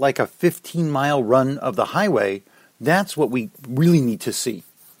within like a 15-mile run of the highway. That's what we really need to see.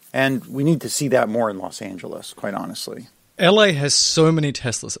 And we need to see that more in Los Angeles, quite honestly. LA has so many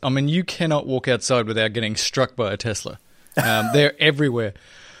Teslas. I mean, you cannot walk outside without getting struck by a Tesla. They're everywhere.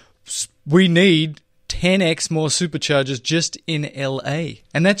 We need 10x more superchargers just in LA.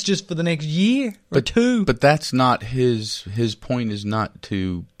 And that's just for the next year or 2. But that's not his point is not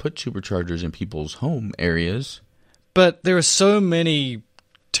to put superchargers in people's home areas. But there are so many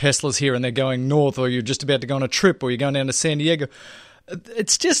Teslas here and they're going north, or you're just about to go on a trip, or you're going down to San Diego.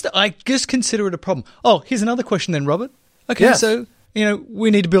 It's just, I just consider it a problem. Oh, here's another question then, Robert. Okay, yes. So,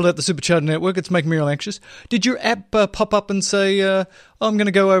 we need to build out the supercharger network. It's making me real anxious. Did your app pop up and say, I'm going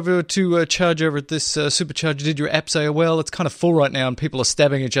to go over to charge over at this supercharger? Did your app say, well, it's kind of full right now and people are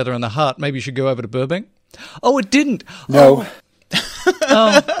stabbing each other in the heart. Maybe you should go over to Burbank? Oh, it didn't. No.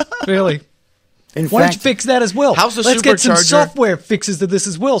 Oh, really? In Why don't you fact, fix that as well? How's the Let's get some supercharger- software fixes to this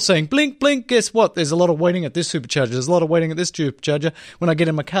as well, saying, blink, blink, guess what? There's a lot of waiting at this supercharger. There's a lot of waiting at this supercharger when I get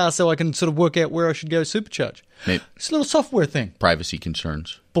in my car, so I can sort of work out where I should go supercharge. Maybe. It's a little software thing. Privacy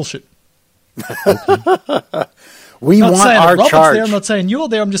concerns. Bullshit. we Not want saying our Robert's charge. there. I'm not saying you're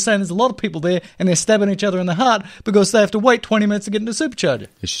there. I'm just saying there's a lot of people there, and they're stabbing each other in the heart because they have to wait 20 minutes to get into a supercharger.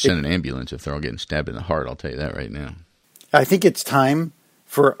 They should send an ambulance if they're all getting stabbed in the heart. I'll tell you that right now. I think it's time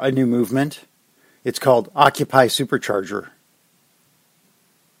for a new movement. It's called Occupy Supercharger.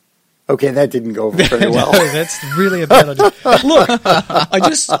 Okay, that didn't go over very well. No, that's really a bad idea. Look,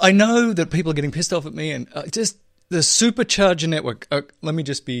 I know that people are getting pissed off at me, and just the supercharger network. Let me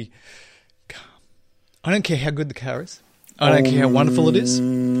just be calm. I don't care how good the car is. I don't care how wonderful it is.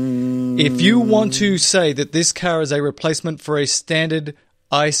 If you want to say that this car is a replacement for a standard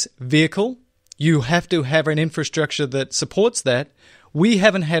ICE vehicle, you have to have an infrastructure that supports that. We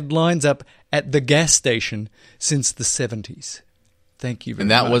haven't had lines up at the gas station since the 70s. Thank you very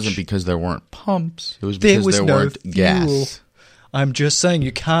much. And that wasn't because there weren't pumps. It was because there weren't fuel. gas. I'm just saying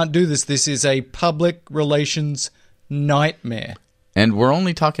you can't do this. This is a public relations nightmare. And we're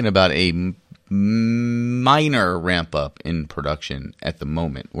only talking about a minor ramp up in production at the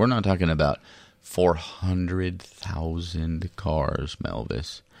moment. We're not talking about 400,000 cars,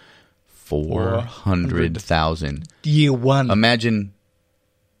 Melvis. 400,000. Year one. Imagine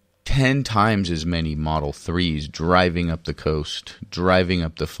 10 times as many Model 3s driving up the coast, driving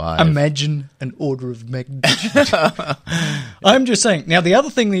up the 5. Imagine an order of magnitude. I'm just saying. Now, the other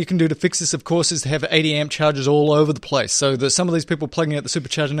thing that you can do to fix this, of course, is to have 80 amp chargers all over the place. So that some of these people plugging out the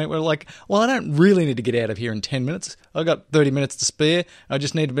supercharger network are like, well, I don't really need to get out of here in 10 minutes. I've got 30 minutes to spare. I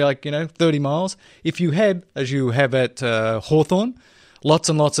just need to be like, 30 miles. If you had, as you have at Hawthorne, lots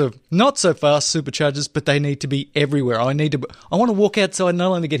and lots of not so fast superchargers, but they need to be everywhere. I want to walk outside and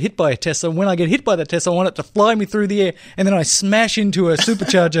not only get hit by a Tesla. When I get hit by that Tesla, I want it to fly me through the air, and then I smash into a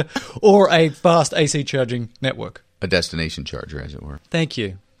supercharger or a fast AC charging network. A destination charger, as it were. Thank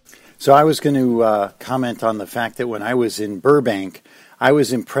you. So I was going to comment on the fact that when I was in Burbank, I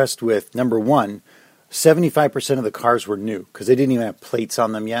was impressed with, number one, 75% of the cars were new because they didn't even have plates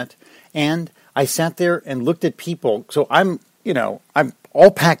on them yet. And I sat there and looked at people. So I'm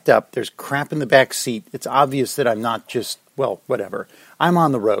all packed up. There's crap in the back seat. It's obvious that I'm not just, well, whatever. I'm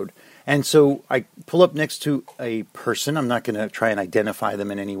on the road. And so I pull up next to a person. I'm not going to try and identify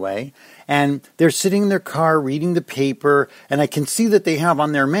them in any way. And they're sitting in their car reading the paper. And I can see that they have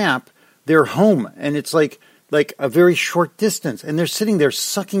on their map their home. And it's like a very short distance. And they're sitting there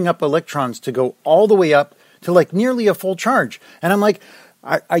sucking up electrons to go all the way up to like nearly a full charge. And I'm like,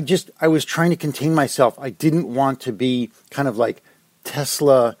 I was trying to contain myself. I didn't want to be kind of like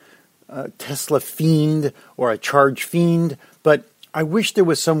Tesla fiend or a charge fiend, but I wish there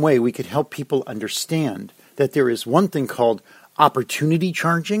was some way we could help people understand that there is one thing called opportunity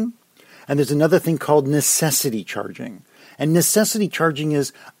charging, and there's another thing called necessity charging. And necessity charging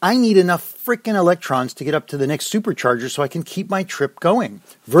is, I need enough frickin' electrons to get up to the next supercharger so I can keep my trip going.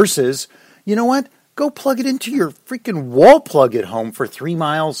 Versus, you know what? Go plug it into your freaking wall plug at home for 3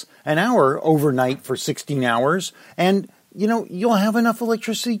 miles an hour overnight for 16 hours, and you'll have enough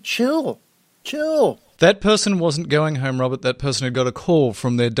electricity. Chill. That person wasn't going home, Robert. That person had got a call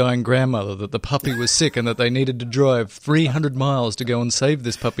from their dying grandmother that the puppy was sick and that they needed to drive 300 miles to go and save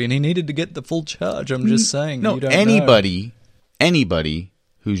this puppy, and he needed to get the full charge. I'm just saying. No, you don't anybody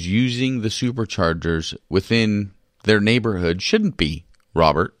who's using the superchargers within their neighborhood shouldn't be,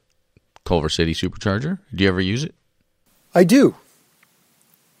 Robert. Culver City Supercharger. Do you ever use it? I do.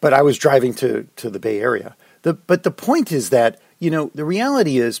 But I was driving to the Bay Area. But the point is that, the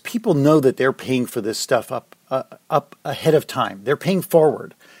reality is people know that they're paying for this stuff up ahead of time. They're paying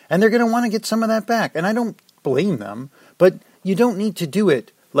forward. And they're going to want to get some of that back. And I don't blame them. But you don't need to do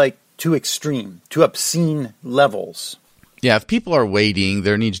it like too extreme, to obscene levels. Yeah, if people are waiting,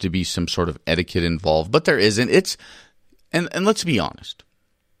 there needs to be some sort of etiquette involved. But there isn't. And let's be honest.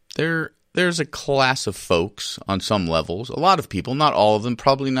 There's a class of folks on some levels, a lot of people, not all of them,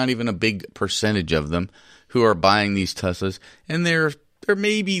 probably not even a big percentage of them, who are buying these Teslas, and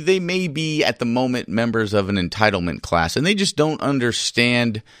they may be at the moment members of an entitlement class, and they just don't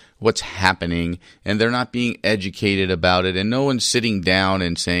understand what's happening, and they're not being educated about it, and no one's sitting down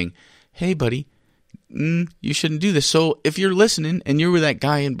and saying, hey, buddy, you shouldn't do this. So if you're listening, and you're with that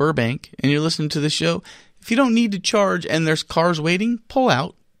guy in Burbank, and you're listening to the show, if you don't need to charge and there's cars waiting, pull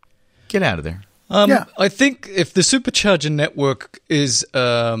out. Get out of there. Yeah. I think if the supercharger network is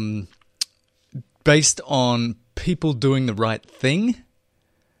based on people doing the right thing,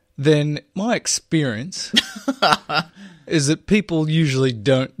 then my experience is that people usually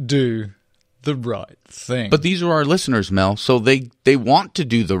don't do the right thing. But these are our listeners, Mel, so they want to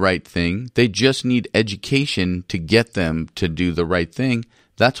do the right thing. They just need education to get them to do the right thing.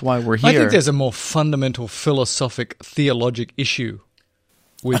 That's why we're here. I think there's a more fundamental philosophic, theologic issue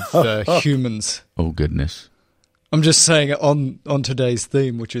with humans. Oh, goodness. I'm just saying on today's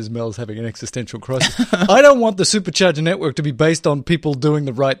theme, which is Mel's having an existential crisis. I don't want the supercharger network to be based on people doing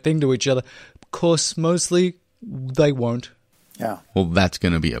the right thing to each other. Of course, mostly they won't. Yeah. Well, that's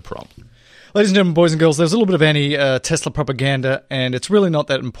going to be a problem. Ladies and gentlemen, boys and girls, there's a little bit of anti-Tesla propaganda, and it's really not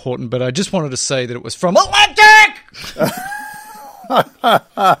that important, but I just wanted to say that it was from Electric!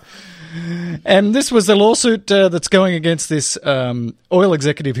 And this was the lawsuit that's going against this oil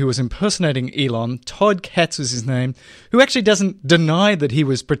executive who was impersonating Elon. Todd Katz was his name, who actually doesn't deny that he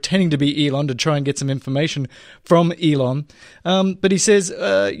was pretending to be Elon to try and get some information from Elon. But he says,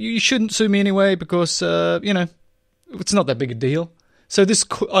 you shouldn't sue me anyway because, it's not that big a deal. So this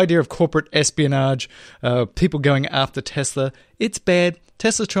idea of corporate espionage, people going after Tesla, it's bad.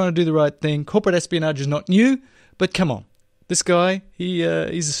 Tesla's trying to do the right thing. Corporate espionage is not new, but come on. This guy,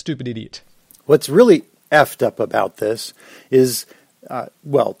 he's a stupid idiot. What's really effed up about this is,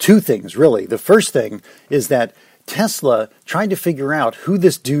 two things, really. The first thing is that Tesla tried to figure out who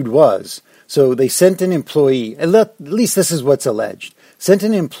this dude was. So they sent an employee, at least this is what's alleged, sent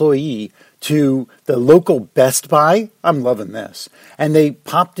an employee to the local Best Buy. I'm loving this. And they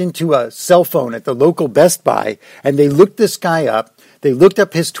popped into a cell phone at the local Best Buy, and they looked this guy up. They looked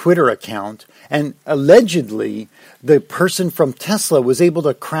up his Twitter account, and allegedly the person from Tesla was able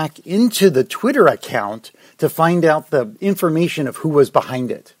to crack into the Twitter account to find out the information of who was behind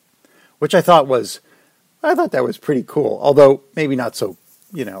it, which I thought that was pretty cool, although maybe not so,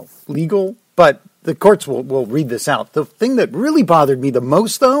 legal, but the courts will read this out. The thing that really bothered me the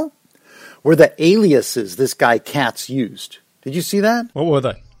most, though, were the aliases this guy Katz used. Did you see that? What were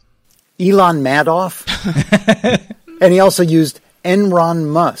they? Elon Madoff. And he also used Enron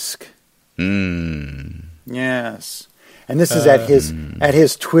Musk. Yes. And this is at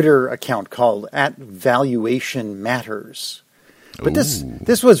his Twitter account called @ValuationMatters. But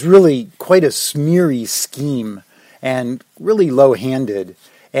this was really quite a smeary scheme and really low-handed.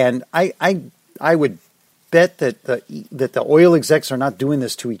 And I I would bet that the oil execs are not doing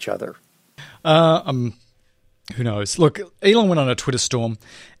this to each other. Who knows? Look, Elon went on a Twitter storm,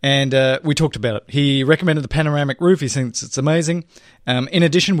 and we talked about it. He recommended the panoramic roof. He thinks it's amazing. In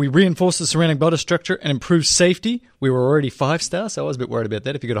addition, we reinforced the surrounding body structure and improved safety. We were already 5-star, so I was a bit worried about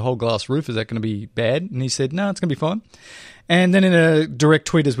that. If you got a whole glass roof, is that going to be bad? And he said, no, it's going to be fine. And then in a direct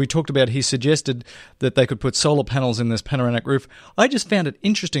tweet, as we talked about, he suggested that they could put solar panels in this panoramic roof. I just found it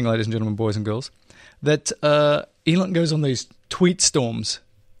interesting, ladies and gentlemen, boys and girls, that Elon goes on these tweet storms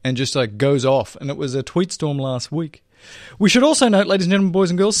and just like goes off. And it was a tweet storm last week. We should also note, ladies and gentlemen,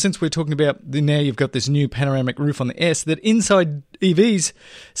 boys and girls, since we're talking about now you've got this new panoramic roof on the S, that Inside EVs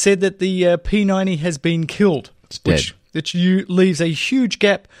said that the P90 has been killed. It's dead. Which leaves a huge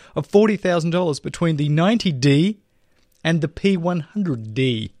gap of $40,000 between the 90D and the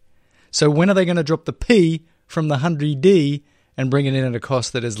P100D. So when are they going to drop the P from the 100D and bring it in at a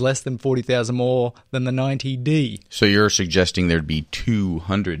cost that is less than $40,000 more than the 90D? So you're suggesting there'd be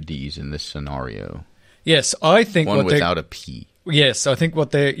 200Ds in this scenario? Yes, I think one without a P. Yes, I think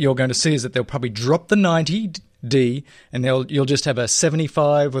what you're going to see is that they'll probably drop the 90D and you'll just have a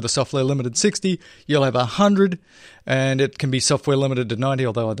 75 with a software limited 60. You'll have 100 and it can be software limited to 90,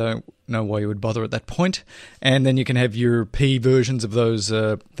 although I don't know why you would bother at that point. And then you can have your P versions of those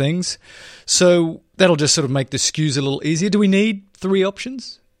things. So that'll just sort of make the SKUs a little easier. Do we need 3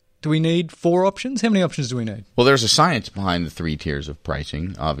 options? Do we need 4 options? How many options do we need? Well, there's a science behind the 3 tiers of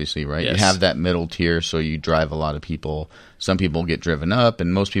pricing, obviously, right? Yes. You have that middle tier, so you drive a lot of people. Some people get driven up,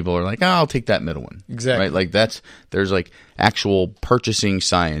 and most people are like, I'll take that middle one. Exactly. Right? Like there's like actual purchasing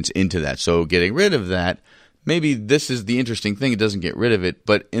science into that. So getting rid of that, maybe this is the interesting thing. It doesn't get rid of it,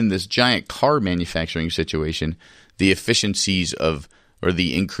 but in this giant car manufacturing situation, the efficiencies or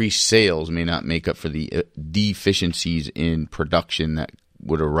the increased sales may not make up for the deficiencies in production that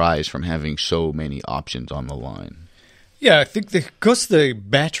would arise from having so many options on the line. Yeah, I think because the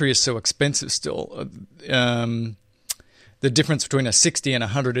battery is so expensive still, the difference between a 60 and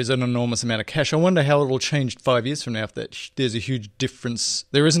 100 is an enormous amount of cash. I wonder how it will change 5 years from now if there's a huge difference.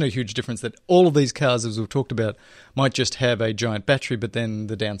 There isn't a huge difference that all of these cars, as we've talked about, might just have a giant battery, but then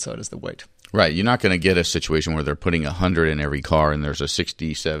the downside is the weight. Right. You're not going to get a situation where they're putting 100 in every car and there's a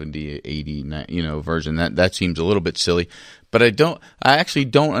 60, 70, 80, version. That seems a little bit silly. But I actually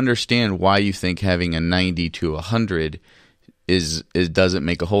don't understand why you think having a 90 to 100 doesn't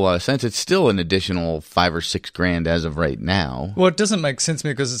make a whole lot of sense. It's still an additional $5 or $6 grand as of right now. Well, it doesn't make sense to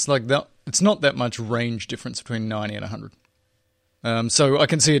me because it's not that much range difference between 90 and 100. So I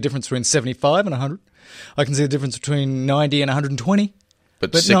can see a difference between 75 and 100. I can see a difference between 90 and 120.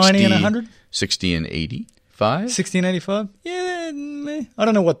 But 60, 90 and 100? 60 and 85? 60 and 85? Yeah, I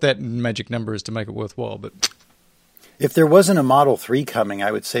don't know what that magic number is to make it worthwhile, but If there wasn't a Model 3 coming,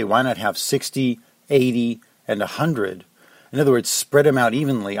 I would say why not have 60, 80, and 100? In other words, spread them out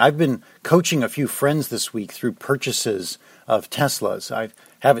evenly. I've been coaching a few friends this week through purchases of Teslas.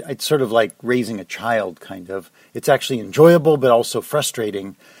 It's sort of like raising a child, kind of. It's actually enjoyable, but also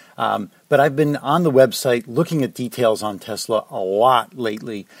frustrating. But I've been on the website looking at details on Tesla a lot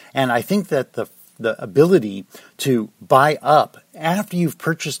lately, and I think that the ability to buy up after you've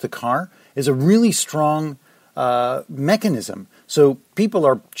purchased the car is a really strong mechanism. So people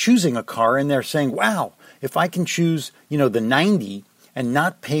are choosing a car and they're saying, wow, if I can choose, the 90 and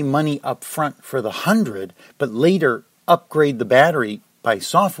not pay money up front for the 100, but later upgrade the battery by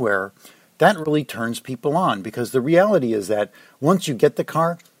software, that really turns people on, because the reality is that once you get the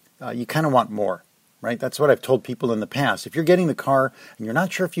car, you kind of want more, right? That's what I've told people in the past. If you're getting the car and you're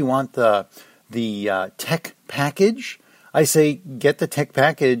not sure if you want the tech package, I say get the tech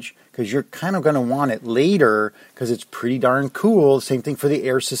package, because you're kind of going to want it later because it's pretty darn cool. Same thing for the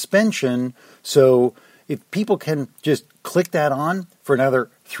air suspension. So if people can just click that on for another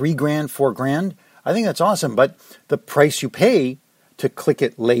 $3 grand, $4 grand, I think that's awesome. But the price you pay to click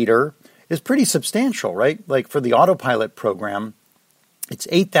it later is pretty substantial, right? Like for the autopilot program, it's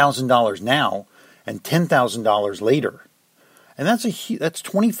 $8,000 now and $10,000 later. And that's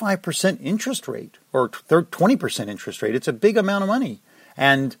 25% interest rate, or 20% interest rate. It's a big amount of money.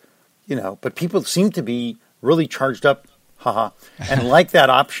 And, but people seem to be really charged up, and like that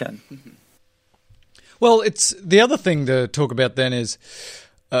option. Well, it's the other thing to talk about then is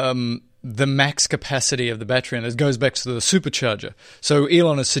the max capacity of the battery, and it goes back to the supercharger. So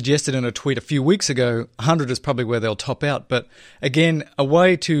Elon has suggested in a tweet a few weeks ago, 100 is probably where they'll top out. But again, a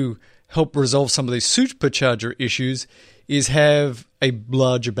way to help resolve some of these supercharger issues is have a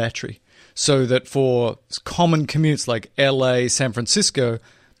larger battery, so that for common commutes like LA, San Francisco,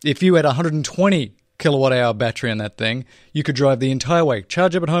 if you had a 120 kilowatt hour battery on that thing, you could drive the entire way,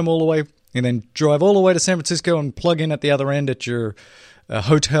 charge up at home all the way, and then drive all the way to San Francisco and plug in at the other end at your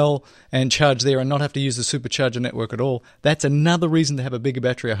hotel and charge there and not have to use the supercharger network at all. That's another reason to have a bigger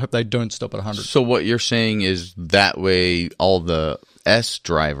battery. I hope they don't stop at 100. So what you're saying is that way all the S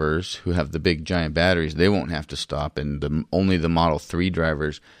drivers who have the big giant batteries, they won't have to stop, and only the Model 3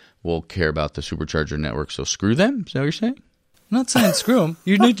 drivers will care about the supercharger network. So screw them? Is that what you're saying? I'm not saying screw them.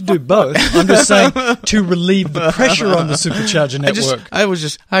 You need to do both. I'm just saying to relieve the pressure on the supercharger network. I was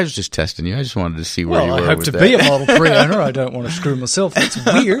just testing you. I just wanted to see where you were I hope with to that. be a Model 3 owner. I don't want to screw myself. That's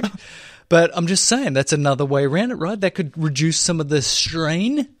weird. But I'm just saying that's another way around it, right? That could reduce some of the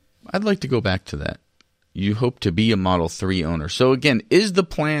strain. I'd like to go back to that. You hope to be a Model 3 owner. So again, is the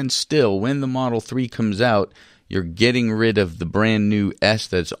plan still when the Model 3 comes out, you're getting rid of the brand new S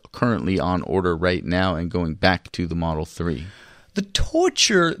that's currently on order right now and going back to the Model 3? The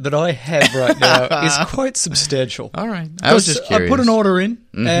torture that I have right now is quite substantial. All right. I was just curious. I put an order in,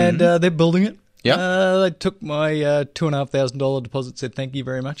 and they're building it. Yeah. They took my $2,500 deposit, said thank you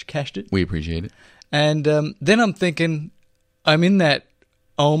very much, cashed it. We appreciate it. And then I'm thinking, I'm in that,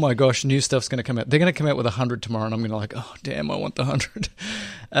 oh my gosh, new stuff's going to come out. They're going to come out with 100 tomorrow, and I'm going to like, oh, damn, I want the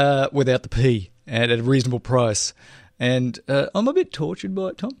 100 without the P and at a reasonable price. And I'm a bit tortured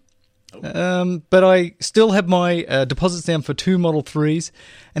by it, Tom. But I still have my deposits down for 2 Model 3s.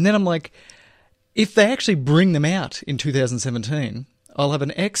 And then I'm like, if they actually bring them out in 2017, I'll have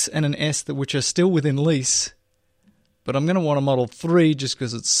an X and an S which are still within lease. But I'm going to want a Model 3 just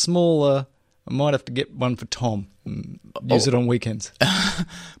because it's smaller. I might have to get one for Tom and use it on weekends.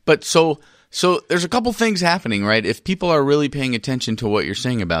 But so there's a couple things happening, right? If people are really paying attention to what you're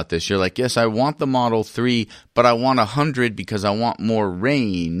saying about this, you're like, yes, I want the Model 3, but I want 100 because I want more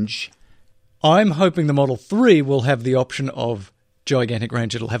range. I'm hoping the Model 3 will have the option of gigantic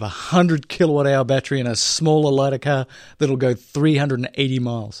range. It'll have a 100 kilowatt hour battery in a smaller, lighter car that'll go 380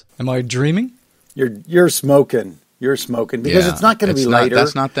 miles. Am I dreaming? You're smoking. You're smoking because it's not going to be lighter.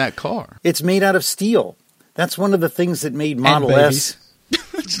 That's not that car. It's made out of steel. That's one of the things that made Model S.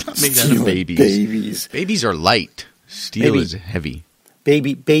 It's not made out of babies. Babies are light. Steel is heavy.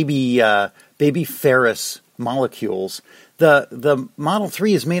 Baby ferrous molecules. The Model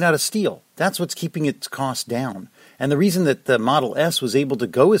 3 is made out of steel. That's what's keeping its cost down. And the reason that the Model S was able to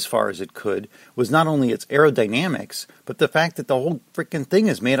go as far as it could was not only its aerodynamics, but the fact that the whole freaking thing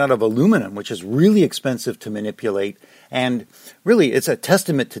is made out of aluminum, which is really expensive to manipulate. And really, it's a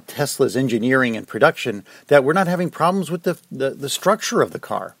testament to Tesla's engineering and production that we're not having problems with the structure of the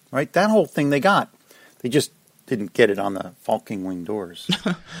car, right? That whole thing they got. They just didn't get it on the Falcon wing doors.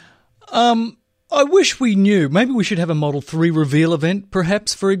 I wish we knew. Maybe we should have a Model 3 reveal event,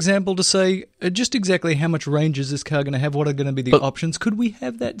 perhaps, for example, to say just exactly how much range is this car going to have, what are going to be the options. Could we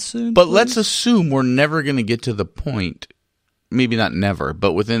have that soon? But let's assume we're never going to get to the point, maybe not never,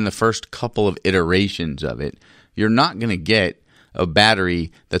 but within the first couple of iterations of it, you're not going to get a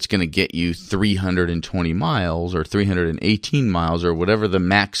battery that's going to get you 320 miles or 318 miles or whatever the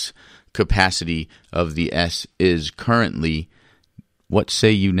max capacity of the S is currently. What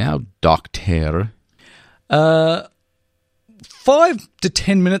say you now, Doctor? 5 to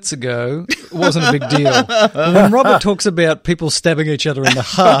 10 minutes ago, it wasn't a big deal. When Robert talks about people stabbing each other in the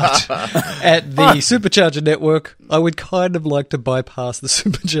heart at the supercharger network, I would kind of like to bypass the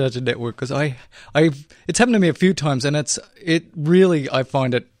supercharger network because it's happened to me a few times, and I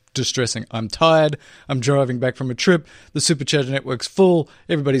find it distressing. I'm tired. I'm driving back from a trip. The supercharger network's full.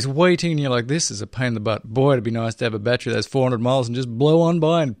 Everybody's waiting. And you're like, this is a pain in the butt. Boy, it'd be nice to have a battery that's 400 miles and just blow on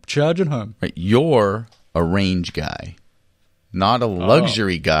by and charge it home. Right. You're a range guy, not a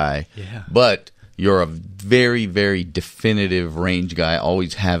luxury guy, but you're a very, very definitive range guy.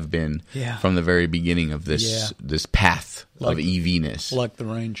 Always have been from the very beginning of this path of EV-ness. Like the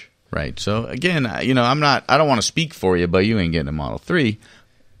range. Right. So again, I don't want to speak for you, but you ain't getting a Model 3.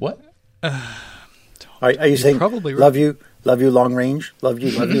 What? Are you saying probably right. love you long range, love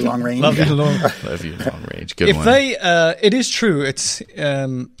you long range, love you long range? Good one. It is true. It's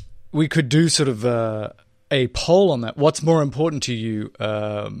we could do sort of a poll on that. What's more important to you?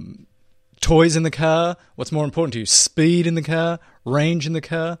 Toys in the car? What's more important to you? Speed in the car? Range in the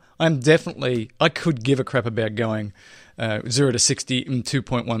car? I could give a crap about going 0 to 60 in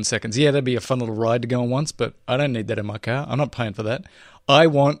 2.1 seconds. Yeah, that'd be a fun little ride to go on once, but I don't need that in my car. I'm not paying for that. I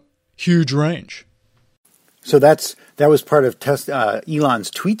want huge range. So that was part of Elon's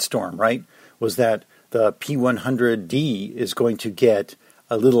tweet storm, right? Was that the P100D is going to get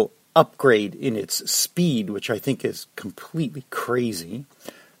a little upgrade in its speed, which I think is completely crazy.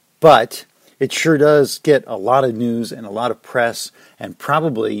 But it sure does get a lot of news and a lot of press, and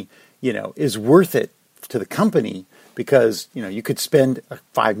probably, is worth it to the company because you could spend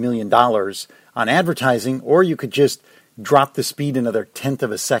 $5 million on advertising, or you could just drop the speed another tenth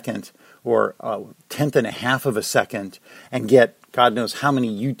of a second or a tenth and a half of a second and get God knows how many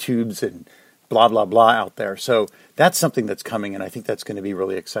YouTubes and blah, blah, blah out there. So that's something that's coming, and I think that's going to be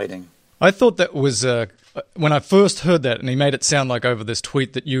really exciting. I thought that was, when I first heard that, and he made it sound like over this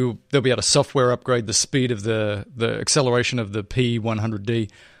tweet that they'll be able to software upgrade the speed of the acceleration of the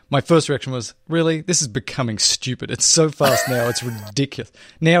P100D. My first reaction was, really? This is becoming stupid. It's so fast now, it's ridiculous.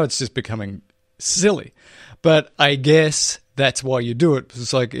 Now it's just becoming silly. But I guess that's why you do it.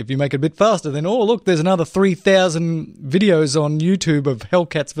 It's like if you make it a bit faster, then, oh, look, there's another 3,000 videos on YouTube of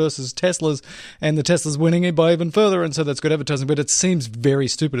Hellcats versus Teslas, and the Tesla's winning it by even further, and so that's good advertising. But it seems very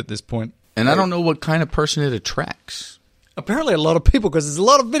stupid at this point. And I don't know what kind of person it attracts. Apparently a lot of people, because there's a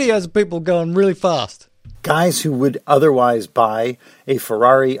lot of videos of people going really fast. Guys who would otherwise buy a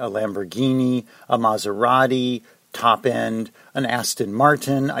Ferrari, a Lamborghini, a Maserati, top end, an Aston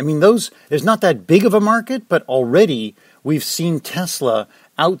Martin. I mean, there's not that big of a market, but already we've seen Tesla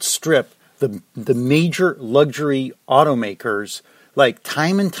outstrip the major luxury automakers like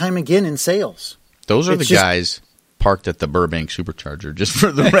time and time again in sales. Those are guys parked at the Burbank Supercharger, just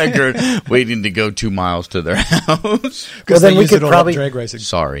for the record, waiting to go 2 miles to their house. Well, then we could probably drag racing.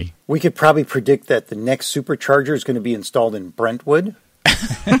 Sorry. We could probably predict that the next supercharger is going to be installed in Brentwood.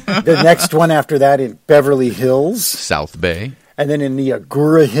 The next one after that in Beverly Hills, South Bay, and then in the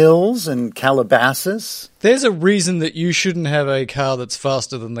Agoura Hills and Calabasas. There's a reason that you shouldn't have a car that's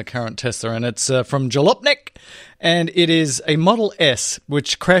faster than the current Tesla, and it's from Jalopnik, and it is a Model S,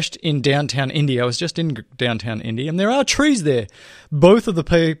 which crashed in downtown Indy. I was just in downtown Indy, and there are trees there. Both of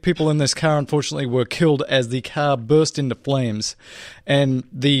the people in this car, unfortunately, were killed as the car burst into flames. And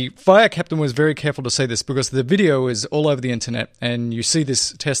the fire captain was very careful to say this because the video is all over the internet, and you see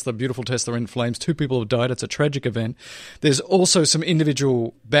this Tesla, beautiful Tesla, in flames. 2 people have died. It's a tragic event. There's also some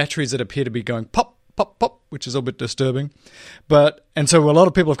individual batteries that appear to be going pop, pop, pop, which is a bit disturbing. And so a lot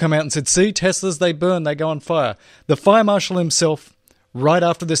of people have come out and said, see, Teslas, they burn, they go on fire. The fire marshal himself, right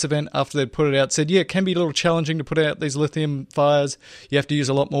after this event, after they'd put it out, said, yeah, it can be a little challenging to put out these lithium fires. You have to use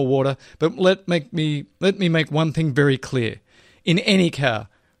a lot more water. But let me make one thing very clear. In any car,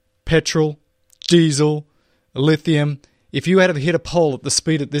 petrol, diesel, lithium, if you had to hit a pole at the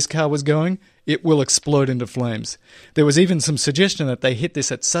speed that this car was going, it will explode into flames. There was even some suggestion that they hit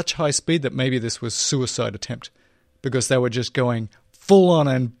this at such high speed that maybe this was suicide attempt because they were just going full on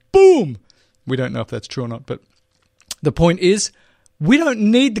and boom. We don't know if that's true or not, but the point is we don't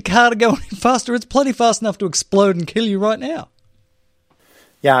need the car to go any faster. It's plenty fast enough to explode and kill you right now.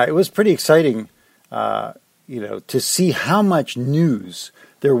 Yeah, it was pretty exciting, to see how much news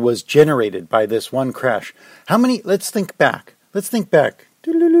there was generated by this one crash. Let's think back. That's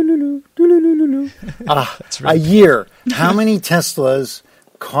right. A year. How many Teslas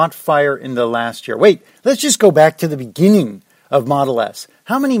caught fire in the last year? Wait, let's just go back to the beginning of Model S.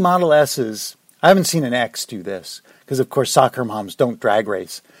 How many Model S's? I haven't seen an X do this because, of course, soccer moms don't drag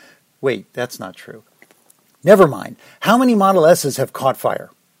race. Wait, that's not true. Never mind. How many Model S's have caught fire?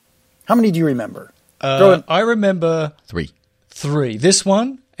 How many do you remember? I remember 3. 3. This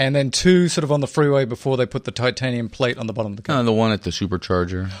one, and then 2 sort of on the freeway before they put the titanium plate on the bottom of the car. The one at the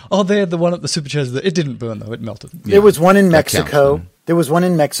supercharger. Oh, they had the one at the supercharger. It didn't burn, though. It melted. Yeah. There was one in Mexico. There was one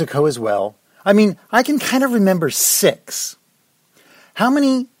in Mexico as well. I mean, I can kind of remember 6. How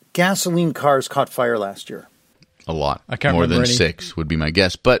many gasoline cars caught fire last year? A lot. I can't more remember than any. 6 would be my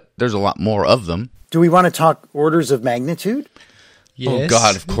guess, but there's a lot more of them. Do we want to talk orders of magnitude? Yes. Oh,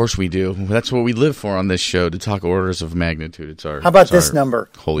 God, of course we do. That's what we live for on this show, to talk orders of magnitude. It's our. How about this number?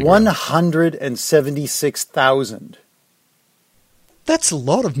 Holy grail. 176,000. That's a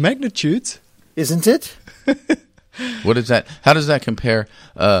lot of magnitudes. Isn't it? What is that? How does that compare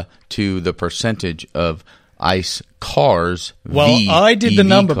to the percentage of ICE cars? Well, I did the EV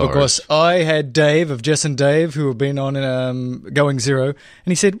number cars? because I had Dave of Jess and Dave, who have been on Going Zero, and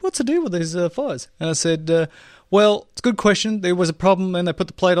he said, what's the deal with these fires? And I said, well, it's a good question. There was a problem, and they put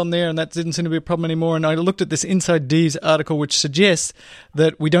the plate on there, and that didn't seem to be a problem anymore. And I looked at this Inside D's article, which suggests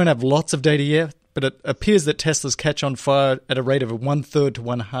that we don't have lots of data yet, but it appears that Teslas catch on fire at a rate of 1/3 to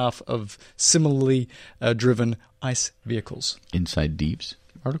 1/2 of similarly driven ICE vehicles. Inside Deeves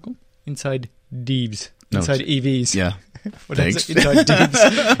article? Inside Deeves. No, Inside EVs. Yeah. Thanks. Inside Deeves.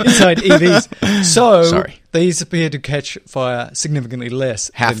 Inside EVs. So Sorry. these appear to catch fire significantly less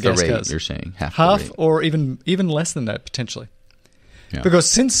Half than the gas rate, cars. you're saying. Half Half the rate. or even less than that, potentially. Yeah. Because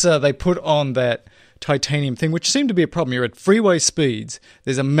since they put on that titanium thing, which seemed to be a problem. You're at freeway speeds,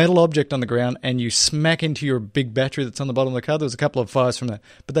 there's a metal object on the ground, and you smack into your big battery that's on the bottom of the car. There was a couple of fires from that.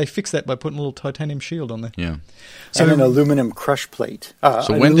 But they fixed that by putting a little titanium shield on there. Yeah. So, and an aluminum crush plate.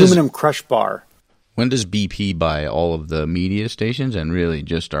 So an aluminum crush bar. When does BP buy all of the media stations and really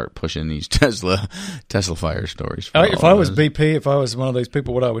just start pushing these Tesla Fire stories? If I was BP, if I was one of these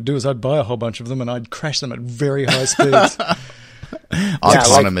people, what I would do is I'd buy a whole bunch of them and I'd crash them at very high speeds.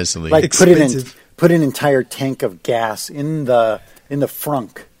 Autonomously. Like put an entire tank of gas in the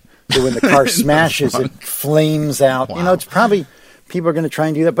frunk. So when the car smashes, it flames out. Wow. It's probably people are going to try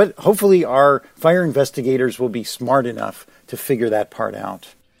and do that. But hopefully our fire investigators will be smart enough to figure that part out.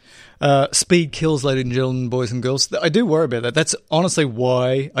 Speed kills, ladies and gentlemen, boys and girls. I do worry about that. That's honestly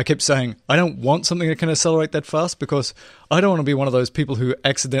why I kept saying I don't want something that can accelerate that fast, because I don't want to be one of those people who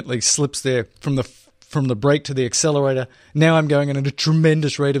accidentally slips there from the brake to the accelerator. Now I'm going at a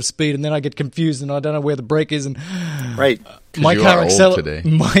tremendous rate of speed, and then I get confused and I don't know where the brake is. And right, my car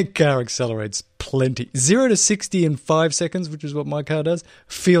accelerates plenty. 0 to 60 in 5 seconds, which is what my car does.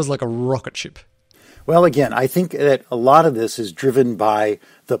 Feels like a rocket ship. Well, again, I think that a lot of this is driven by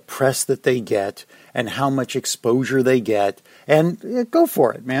the press that they get and how much exposure they get. And go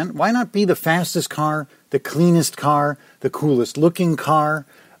for it, man. Why not be the fastest car, the cleanest car, the coolest looking car,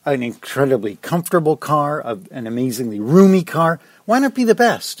 an incredibly comfortable car, an amazingly roomy car? Why not be the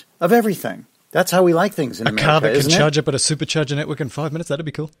best of everything? That's how we like things in America, car that can isn't it? charge up at a supercharger network in 5 minutes. That'd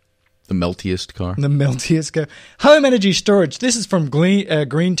be cool. The meltiest car. The meltiest car. Home energy storage. This is from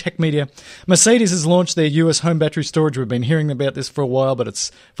Green Tech Media. Mercedes has launched their US home battery storage. We've been hearing about this for a while, but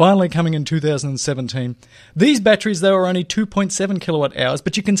it's finally coming in 2017. These batteries, though, are only 2.7 kilowatt hours,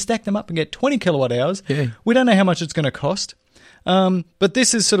 but you can stack them up and get 20 kilowatt hours. Yeah. We don't know how much it's going to cost. But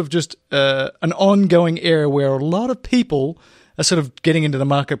this is sort of just an ongoing area where a lot of people are sort of getting into the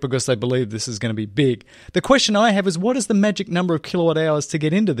market because they believe this is going to be big. The question I have is, what is the magic number of kilowatt hours to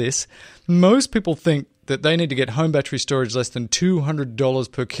get into this? Most people think that they need to get home battery storage less than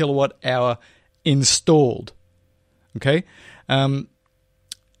 $200 per kilowatt hour installed. Okay?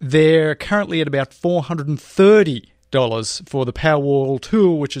 They're currently at about $430 for the Powerwall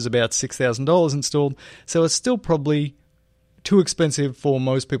tool, which is about $6,000 installed. So it's still probably too expensive for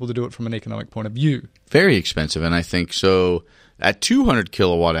most people to do it from an economic point of view. Very expensive, and I think so. At 200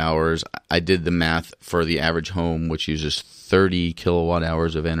 kilowatt hours, I did the math for the average home, which uses 30 kilowatt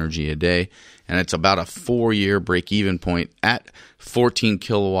hours of energy a day, and it's about a 4-year break-even point at 14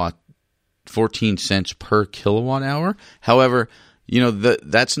 cents per kilowatt hour. However,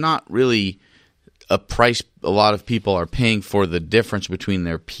 that's not really a price a lot of people are paying for the difference between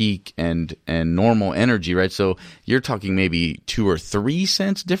their peak and normal energy, right? So you're talking maybe 2 or 3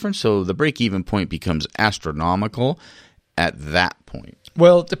 cents difference. So the break-even point becomes astronomical at that point.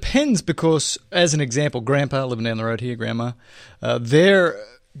 Well, it depends because, as an example, Grandpa, living down the road here, Grandma,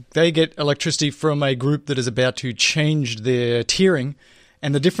 they get electricity from a group that is about to change their tiering,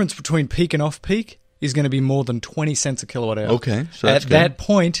 and the difference between peak and off-peak is going to be more than 20 cents a kilowatt hour. Okay, so that's good. That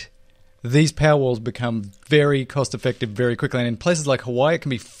point, these Powerwalls become very cost-effective very quickly. And in places like Hawaii, it can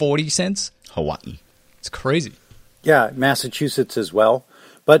be 40 cents. Hawaii. It's crazy. Yeah, Massachusetts as well.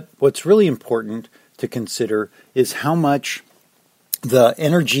 But what's really important to consider is how much the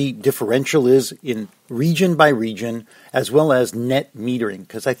energy differential is in region by region, as well as net metering.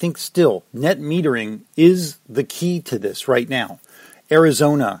 Because I think still net metering is the key to this right now.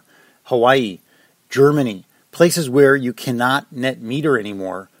 Arizona, Hawaii, Germany, places where you cannot net meter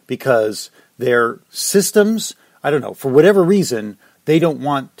anymore because their systems, I don't know, for whatever reason, they don't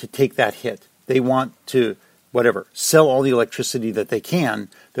want to take that hit. They want to, sell all the electricity that they can.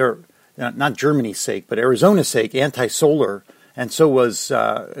 They're, not Germany's sake, but Arizona's sake, anti-solar, and so was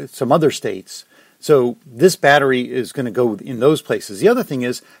some other states. So this battery is going to go in those places. The other thing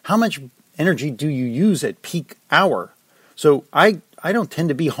is, how much energy do you use at peak hour? So I don't tend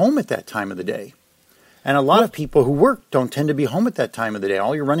to be home at that time of the day. And a lot of people who work don't tend to be home at that time of the day.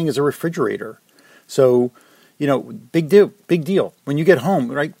 All you're running is a refrigerator. So, big deal. When you get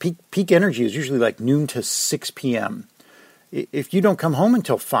home, right, peak energy is usually like noon to 6 p.m. If you don't come home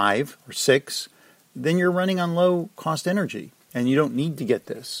until 5 or 6, then you're running on low-cost energy, and you don't need to get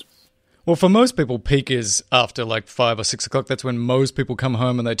this. Well, for most people, peak is after like 5 or 6 o'clock. That's when most people come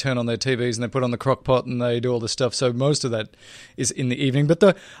home and they turn on their TVs and they put on the crock pot and they do all this stuff. So most of that is in the evening. But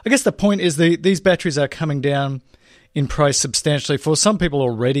I guess the point is these batteries are coming down in price substantially. For some people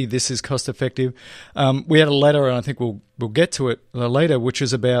already, this is cost effective. We had a letter, and I think we'll get to it later, which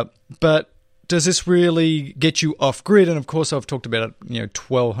is about, but does this really get you off grid? And of course, I've talked about it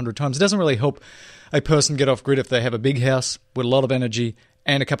 1,200 times. It doesn't really help a person get off grid if they have a big house with a lot of energy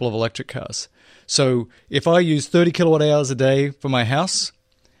and a couple of electric cars. So if I use 30 kilowatt hours a day for my house,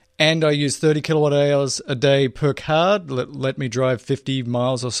 and I use 30 kilowatt hours a day per car, let me drive 50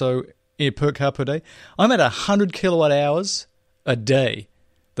 miles or so per car per day, I'm at 100 kilowatt hours a day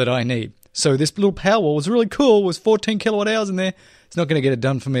that I need. So this little Powerwall was really cool, was 14 kilowatt hours in there. It's not going to get it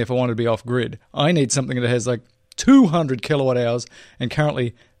done for me if I wanted to be off grid. I need something that has like 200 kilowatt hours, and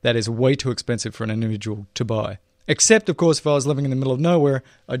currently that is way too expensive for an individual to buy. Except, of course, if I was living in the middle of nowhere,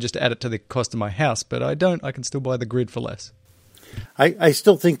 I'd just add it to the cost of my house. But I don't. I can still buy the grid for less. I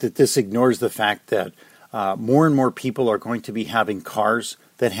still think that this ignores the fact that more and more people are going to be having cars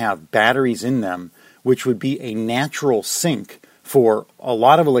that have batteries in them, which would be a natural sink for a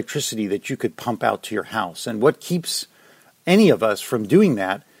lot of electricity that you could pump out to your house. And what keeps any of us from doing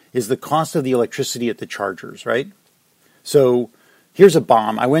that is the cost of the electricity at the chargers, right? So here's a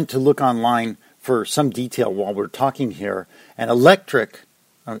bomb. I went to look online for some detail while we're talking here. And Electric,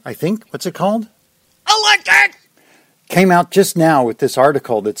 I think, what's it called? Electric! Came out just now with this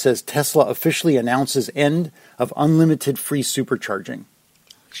article that says Tesla officially announces end of unlimited free supercharging.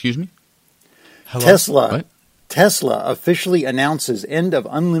 Excuse me? Hello? Tesla officially announces end of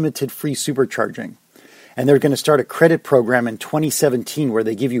unlimited free supercharging. And they're going to start a credit program in 2017 where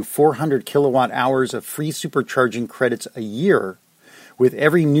they give you 400 kilowatt hours of free supercharging credits a year with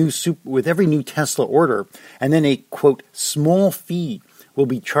every new Tesla order. And then a, quote, small fee will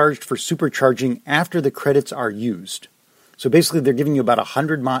be charged for supercharging after the credits are used. So basically they're giving you about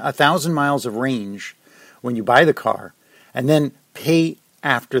 1,000 miles of range when you buy the car and then pay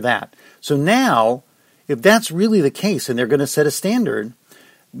after that. So now, if that's really the case and they're going to set a standard,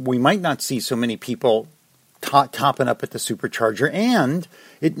 we might not see so many people topping up at the supercharger, and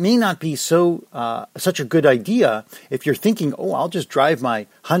it may not be such a good idea if you're thinking, oh, I'll just drive my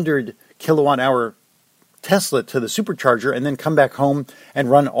 100 kilowatt hour Tesla to the supercharger and then come back home and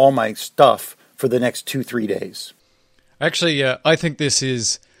run all my stuff for the next 2-3 days. Actually, I think this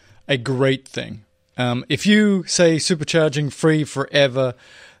is a great thing. If you say supercharging free forever,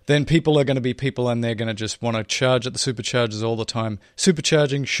 then people are going to be people and they're going to just want to charge at the superchargers all the time.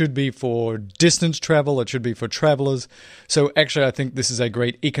 Supercharging should be for distance travel. It should be for travelers. So actually, I think this is a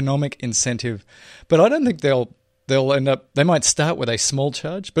great economic incentive. But I don't think they'll end up, they might start with a small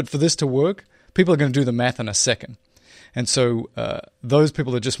charge, but for this to work, people are going to do the math in a second. And so those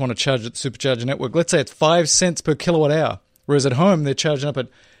people that just want to charge at the supercharger network, let's say it's 5 cents per kilowatt hour, whereas at home they're charging up at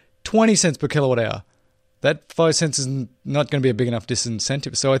 20 cents per kilowatt hour. That 5 cents is not going to be a big enough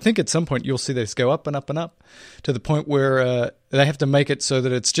disincentive. So I think at some point you'll see this go up and up and up to the point where they have to make it so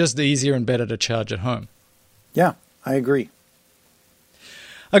that it's just easier and better to charge at home. Yeah, I agree.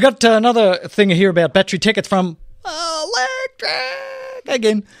 I got another thing here about battery tech. It's from Electric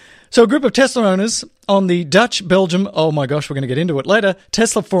again. So a group of Tesla owners on the Dutch-Belgium, oh my gosh, we're going to get into it later,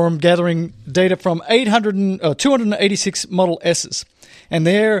 Tesla forum gathering data from 286 Model S's. And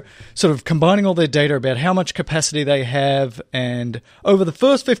they're sort of combining all their data about how much capacity they have. And over the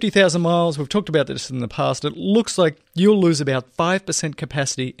first 50,000 miles, we've talked about this in the past, it looks like you'll lose about 5%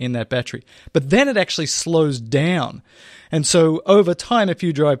 capacity in that battery. But then it actually slows down. And so over time, if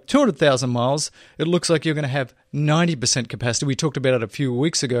you drive 200,000 miles, it looks like you're going to have 90% capacity. We talked about it a few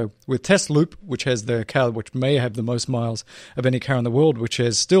weeks ago with Tesloop, which has the car which may have the most miles of any car in the world, which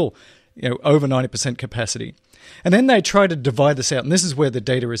has still over 90% capacity. And then they try to divide this out, and this is where the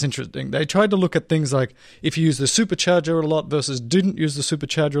data is interesting. They tried to look at things like if you use the supercharger a lot versus didn't use the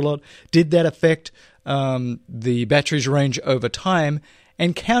supercharger a lot, did that affect the battery's range over time?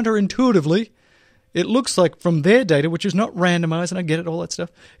 And counterintuitively, it looks like from their data, which is not randomized, and I get it, all that stuff,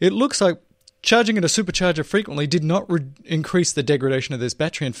 it looks like charging at a supercharger frequently did not increase the degradation of this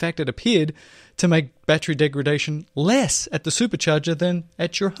battery. In fact, it appeared to make battery degradation less at the supercharger than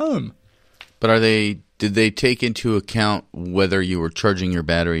at your home. But did they take into account whether you were charging your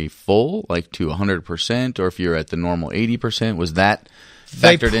battery full, like to 100%, or if you're at the normal 80%? Was that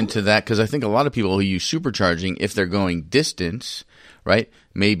factored into that? Because I think a lot of people who use supercharging, if they're going distance, right,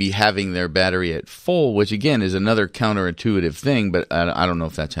 may be having their battery at full, which again is another counterintuitive thing, but I don't know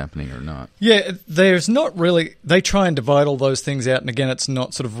if that's happening or not. Yeah, there's not really, they try and divide all those things out, and again, it's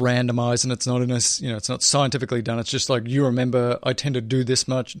not sort of randomized, and it's not it's not scientifically done. It's just like, you remember, I tend to do this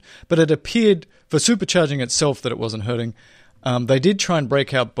much, but it appeared for supercharging itself that it wasn't hurting. They did try and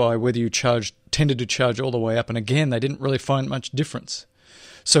break out by whether you tended to charge all the way up, and again, they didn't really find much difference.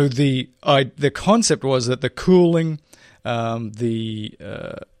 So the concept was that the cooling, the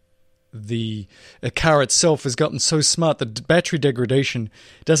car itself has gotten so smart that battery degradation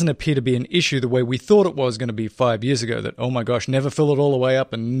doesn't appear to be an issue the way we thought it was going to be 5 years ago, that, oh my gosh, never fill it all the way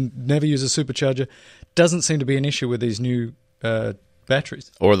up and never use a supercharger. Doesn't seem to be an issue with these new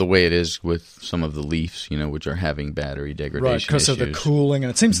batteries. Or the way it is with some of the Leafs, which are having battery degradation Right, because of the issues. cooling.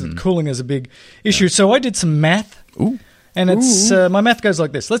 And it seems that cooling is a big issue. So I did some math. Ooh. And it's my math goes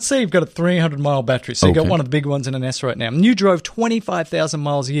like this. Let's say you've got a 300-mile battery. So you've got Okay. one of the big ones in an S right now. And you drove 25,000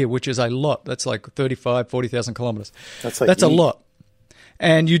 miles a year, which is a lot. That's like 35, 40,000 kilometers. That's a lot.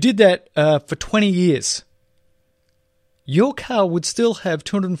 And you did that for 20 years. Your car would still have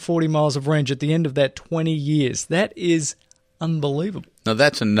 240 miles of range at the end of that 20 years. That is unbelievable. Now,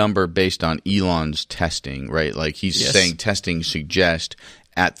 that's a number based on Elon's testing, right? Like he's Yes. saying testing suggests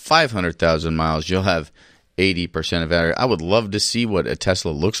at 500,000 miles, you'll have 80% of battery. I would love to see what a Tesla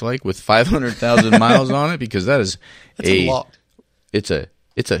looks like with 500,000 miles on it, because that's a lot. It's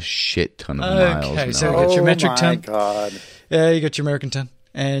a shit ton of miles. Okay, so now. you got your metric ton. God. Yeah, you got your American ton,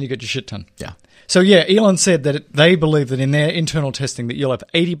 and you got your shit ton. Yeah. So yeah, Elon said that they believe that in their internal testing that you'll have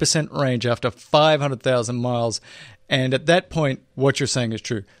 80% range after 500,000 miles. And at that point, what you're saying is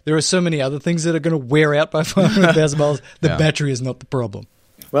true. There are so many other things that are going to wear out by 500,000 miles. The battery is not the problem.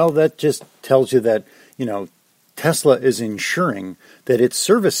 Well, that just tells you that, Tesla is ensuring that its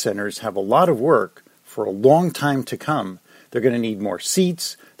service centers have a lot of work for a long time to come. They're going to need more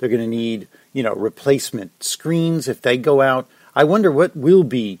seats. They're going to need, replacement screens if they go out. I wonder what will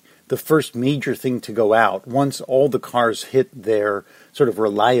be the first major thing to go out once all the cars hit their sort of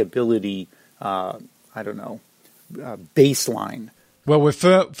reliability, baseline. Well, we've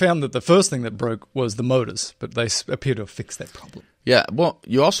found that the first thing that broke was the motors, but they appear to have fixed that problem. Yeah, well,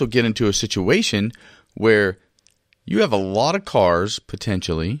 you also get into a situation where you have a lot of cars,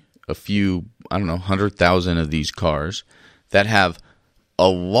 potentially, a few, 100,000 of these cars, that have a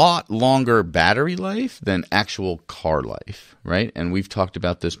lot longer battery life than actual car life, right? And we've talked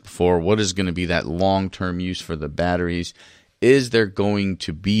about this before. What is going to be that long-term use for the batteries? Is there going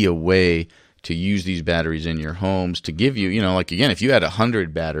to be a way to use these batteries in your homes to give you, again, if you had a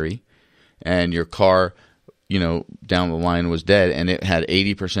 100 battery and your car, down the line was dead and it had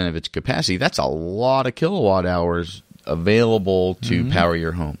 80% of its capacity, that's a lot of kilowatt hours available to power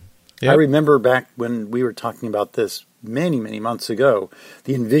your home. Yep. I remember back when we were talking about this many, many months ago,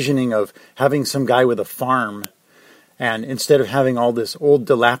 the envisioning of having some guy with a farm, and instead of having all this old,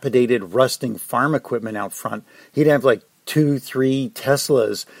 dilapidated, rusting farm equipment out front, he'd have like 2-3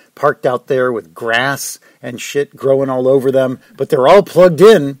 Teslas parked out there with grass and shit growing all over them, but they're all plugged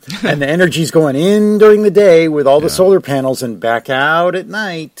in, and the energy's going in during the day with all the solar panels and back out at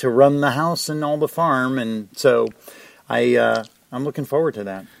night to run the house and all the farm. And so I'm looking forward to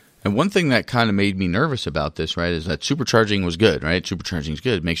that. And one thing that kind of made me nervous about this, right, is that supercharging was good, right? Supercharging is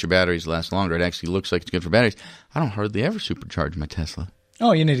good. It makes your batteries last longer. It actually looks like it's good for batteries. I don't hardly ever supercharge my Tesla.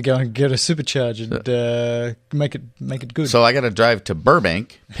 Oh, you need to go and get a supercharger and make it good. So I got to drive to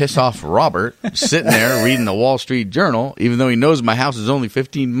Burbank, piss off Robert, sitting there reading the Wall Street Journal, even though he knows my house is only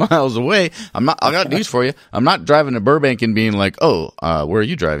 15 miles away. I got news for you. I'm not driving to Burbank and being like, where are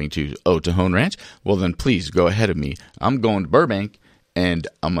you driving to? Oh, to Hone Ranch? Well, then please go ahead of me. I'm going to Burbank, and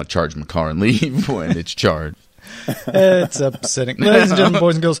I'm going to charge my car and leave when it's charged. It's upsetting. Ladies and gentlemen,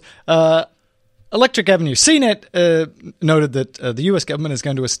 boys and girls, Electric Avenue. CNET noted that the U.S. government is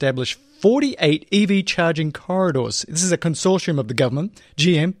going to establish 48 EV charging corridors. This is a consortium of the government,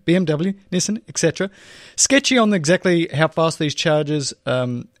 GM, BMW, Nissan, etc. Sketchy on exactly how fast these chargers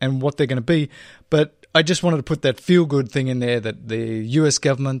and what they're going to be, but I just wanted to put that feel-good thing in there that the U.S.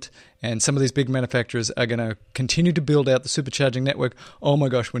 government and some of these big manufacturers are going to continue to build out the supercharging network. Oh my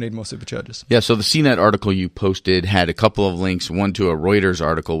gosh, we need more superchargers. Yeah, so the CNET article you posted had a couple of links, one to a Reuters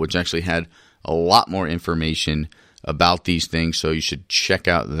article, which actually had a lot more information about these things, so you should check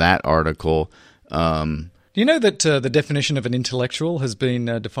out that article. Do you know that the definition of an intellectual has been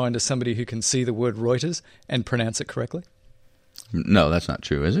defined as somebody who can see the word Reuters and pronounce it correctly? No, that's not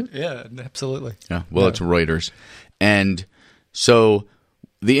true, is it? Yeah, absolutely. Yeah, well, it's Reuters. And so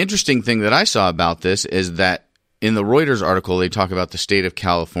the interesting thing that I saw about this is that in the Reuters article, they talk about the state of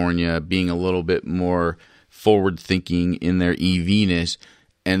California being a little bit more forward-thinking in their EV-ness,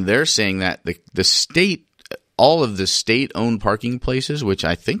 and they're saying that the state, all of the state-owned parking places, which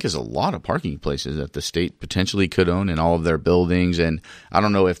I think is a lot of parking places that the state potentially could own in all of their buildings, and I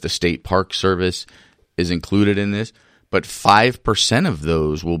don't know if the state park service is included in this, but 5% of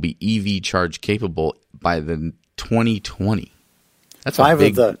those will be EV charge capable by the 2020. That's five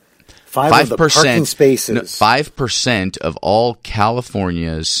of the parking spaces. 5% of all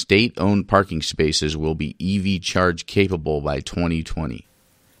California's state-owned parking spaces will be EV charge capable by 2020.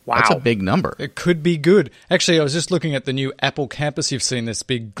 Wow. That's a big number. It could be good. Actually, I was just looking at the new Apple campus. You've seen this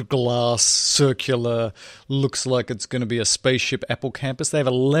big glass, circular, looks like it's going to be a spaceship Apple campus. They have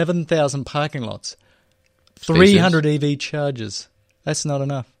 11,000 parking lots, 300 EV chargers. That's not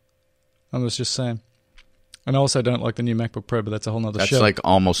enough. I was just saying. And I also don't like the new MacBook Pro, but that's a whole nother show. That's like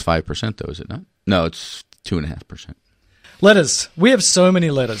almost 5%, though, is it not? No, it's 2.5%. Letters. We have so many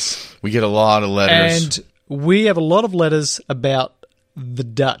letters. We get a lot of letters. And we have a lot of letters about the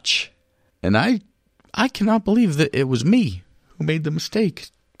Dutch. And I cannot believe that it was me who made the mistake.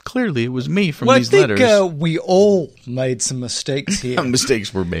 Clearly, it was me from these letters. I think we all made some mistakes here.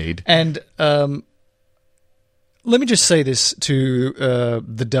 Mistakes were made. And let me just say this to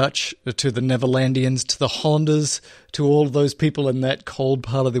the Dutch, to the Netherlandians, to the Hollanders, to all those people in that cold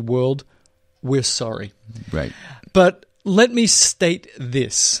part of the world. We're sorry. Right. But let me state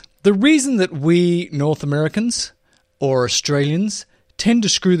this. The reason that we North Americans or Australians tend to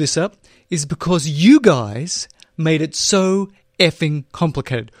screw this up is because you guys made it so effing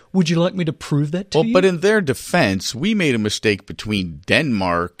complicated. Would you like me to prove that to you? But in their defense, we made a mistake between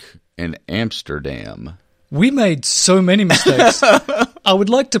Denmark and Amsterdam. We made so many mistakes. I would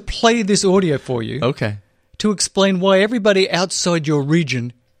like to play this audio for you. Okay. To explain why everybody outside your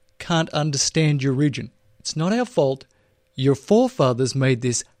region can't understand your region. It's not our fault. Your forefathers made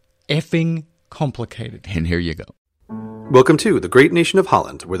this effing complicated. And here you go. Welcome to the great nation of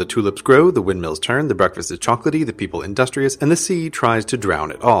Holland, where the tulips grow, the windmills turn, the breakfast is chocolatey, the people industrious, and the sea tries to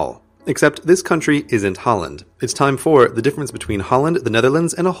drown it all. Except this country isn't Holland. It's time for the difference between Holland, the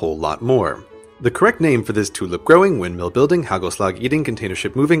Netherlands, and a whole lot more. The correct name for this tulip-growing, windmill-building, hagelslag-eating, container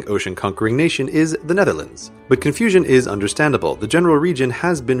ship-moving, ocean-conquering nation is the Netherlands. But confusion is understandable. The general region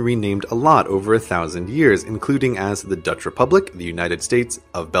has been renamed a lot over 1,000 years, including as the Dutch Republic, the United States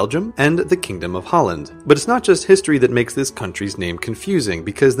of Belgium, and the Kingdom of Holland. But it's not just history that makes this country's name confusing,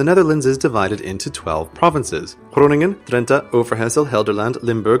 because the Netherlands is divided into 12 provinces. Groningen, Drenthe, Overijssel, Gelderland,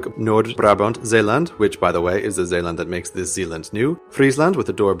 Limburg, Noord-Brabant, Zeeland, which, by the way, is the Zeeland that makes this Zeeland new, Friesland, with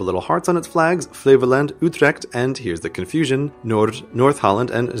adorable little hearts on its flags, Flevoland, Utrecht, and here's the confusion, North Holland,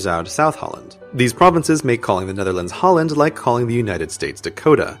 and South Holland. These provinces make calling the Netherlands Holland like calling the United States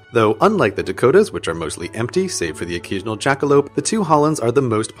Dakota. Though, unlike the Dakotas, which are mostly empty, save for the occasional jackalope, the two Hollands are the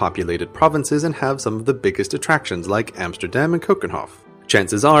most populated provinces and have some of the biggest attractions like Amsterdam and Kokenhof.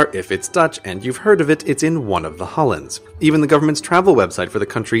 Chances are, if it's Dutch and you've heard of it, it's in one of the Hollands. Even the government's travel website for the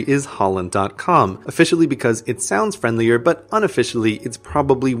country is holland.com, officially because it sounds friendlier, but unofficially it's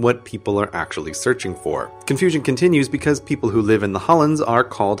probably what people are actually searching for. Confusion continues because people who live in the Hollands are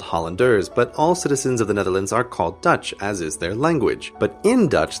called Hollanders, but all citizens of the Netherlands are called Dutch, as is their language. But in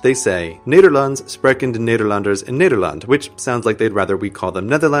Dutch, they say, Nederlands spreken de Nederlanders in Nederland, which sounds like they'd rather we call them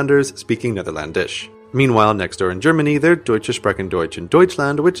Netherlanders speaking Netherlandish. Meanwhile, next door in Germany, they're Deutsche sprechen Deutsch in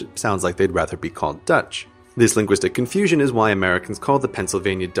Deutschland, which sounds like they'd rather be called Dutch. This linguistic confusion is why Americans call the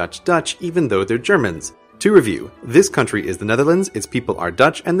Pennsylvania Dutch Dutch, even though they're Germans. To review, this country is the Netherlands, its people are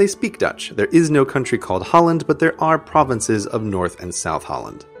Dutch, and they speak Dutch. There is no country called Holland, but there are provinces of North and South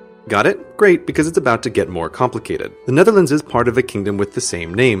Holland. Got it? Great, because it's about to get more complicated. The Netherlands is part of a kingdom with the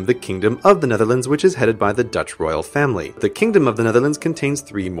same name, the Kingdom of the Netherlands, which is headed by the Dutch royal family. The Kingdom of the Netherlands contains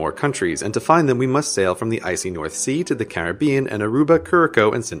 3 more countries, and to find them we must sail from the icy North Sea to the Caribbean and Aruba,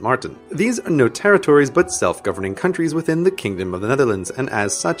 Curacao, and St. Martin. These are no territories but self-governing countries within the Kingdom of the Netherlands, and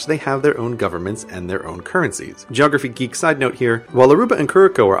as such they have their own governments and their own currencies. Geography geek side note here, while Aruba and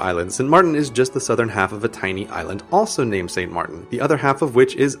Curacao are islands, St. Martin is just the southern half of a tiny island also named St. Martin, the other half of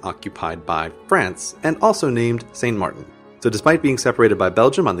which is occupied by France, and also named Saint Martin. So despite being separated by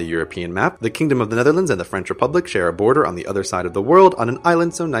Belgium on the European map, the Kingdom of the Netherlands and the French Republic share a border on the other side of the world on an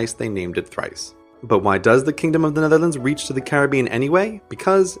island so nice they named it thrice. But why does the Kingdom of the Netherlands reach to the Caribbean anyway?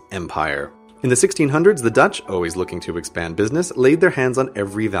 Because empire. In the 1600s, the Dutch, always looking to expand business, laid their hands on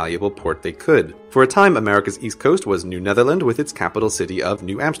every valuable port they could. For a time, America's east coast was New Netherland with its capital city of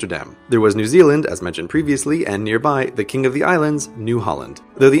New Amsterdam. There was New Zealand, as mentioned previously, and nearby, the King of the Islands, New Holland.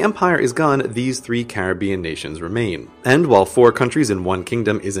 Though the empire is gone, these 3 Caribbean nations remain. And while 4 countries in one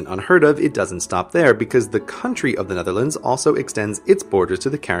kingdom isn't unheard of, it doesn't stop there, because the country of the Netherlands also extends its borders to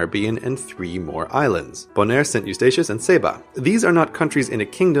the Caribbean and 3 more islands, Bonaire, St. Eustatius, and Saba. These are not countries in a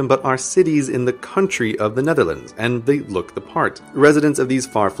kingdom, but are cities in the country of the Netherlands, and they look the part. Residents of these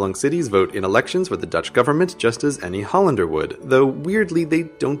far-flung cities vote in elections for the Dutch government just as any Hollander would, though weirdly they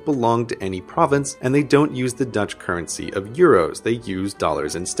don't belong to any province, and they don't use the Dutch currency of euros, they use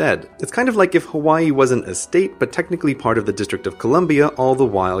dollars instead. It's kind of like if Hawaii wasn't a state, but technically part of the District of Columbia, all the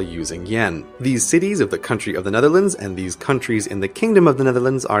while using yen. These cities of the country of the Netherlands and these countries in the Kingdom of the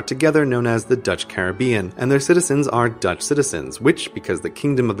Netherlands are together known as the Dutch Caribbean, and their citizens are Dutch citizens, which, because the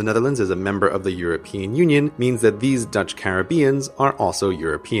Kingdom of the Netherlands is a member of the European Union, means that these Dutch Caribbeans are also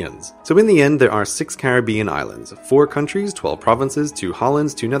Europeans. So in the end, there are 6 Caribbean islands, 4 countries, 12 provinces, 2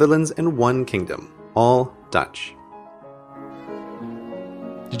 Hollands, 2 Netherlands, and 1 kingdom. All Dutch.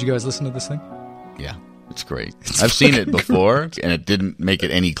 Did you guys listen to this thing? Yeah, it's great. I've seen it before, and it didn't make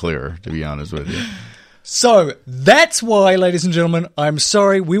it any clearer, to be honest with you. So that's why, ladies and gentlemen, I'm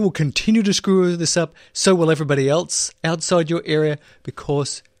sorry. We will continue to screw this up. So will everybody else outside your area,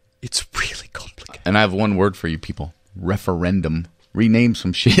 because it's really complicated. And I have one word for you people. Referendum. Rename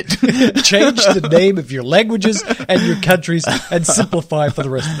some shit. Change the name of your languages and your countries and simplify for the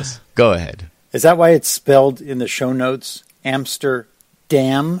rest of us. Go ahead. Is that why it's spelled in the show notes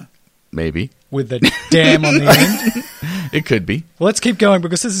Amsterdam? Maybe. With the damn on the end. It could be. Well, let's keep going,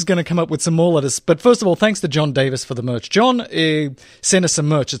 because this is going to come up with some more letters. But first of all, thanks to John Davis for the merch. John sent us some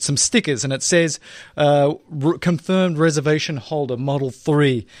merch. It's some stickers, and it says, confirmed reservation holder, Model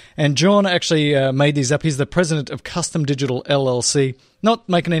 3. And John actually made these up. He's the president of Custom Digital LLC. Not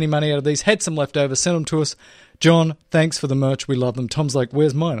making any money out of these. Had some left over. Sent them to us. John, thanks for the merch. We love them. Tom's like,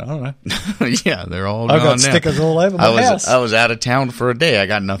 where's mine? I don't know. Yeah, they're all I've gone got now. stickers all over my house. I was out of town for a day. I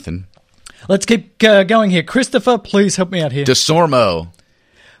got nothing. Let's keep going here. Christopher, please help me out here. DeSormo.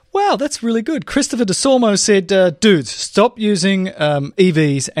 Wow, that's really good. Christopher DeSormo said, dudes, stop using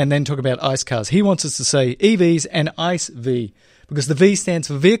EVs and then talk about ICE cars. He wants us to say EVs and ICE V, because the V stands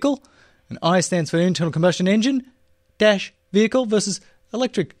for vehicle and I stands for internal combustion engine dash vehicle versus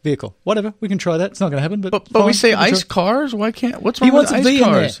electric vehicle. Whatever, we can try that. It's not going to happen, but we say ICE cars? Why can't? What's wrong he wants with a ICE V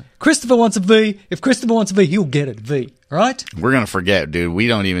cars? in there. Christopher wants a V. If Christopher wants a V, he'll get it V. Right? We're going to forget, dude. We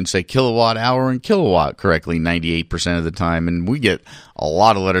don't even say kilowatt hour and kilowatt correctly 98% of the time, and we get a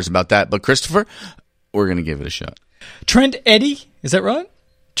lot of letters about that. But Christopher, we're going to give it a shot. Trent Eddy, is that right?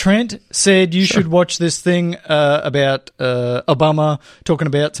 Trent said you should watch this thing about Obama talking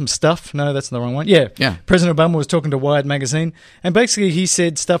about some stuff. No, that's the wrong one. Yeah. President Obama was talking to Wired magazine, and basically he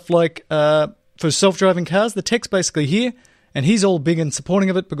said stuff like, for self-driving cars, the tech's basically here, and he's all big in supporting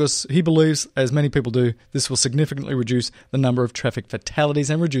of it because he believes, as many people do, this will significantly reduce the number of traffic fatalities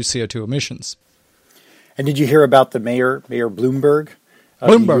and reduce CO2 emissions. And did you hear about the Mayor Bloomberg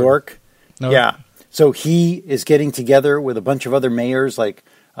of New York? No. Yeah. So he is getting together with a bunch of other mayors, like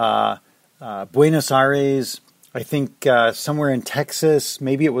Buenos Aires, I think somewhere in Texas,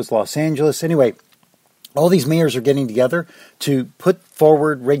 maybe it was Los Angeles. Anyway, all these mayors are getting together to put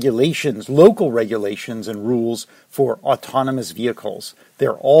forward regulations, local regulations and rules for autonomous vehicles.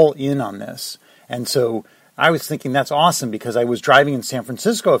 They're all in on this. And so I was thinking that's awesome, because I was driving in San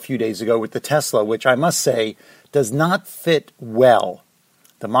Francisco a few days ago with the Tesla, which I must say does not fit well.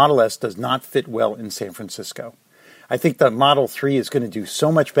 The Model S does not fit well in San Francisco. I think the Model 3 is going to do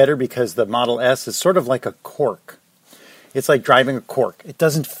so much better, because the Model S is sort of like a cork. It's like driving a cork. It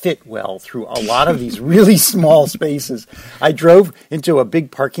doesn't fit well through a lot of these really small spaces. I drove into a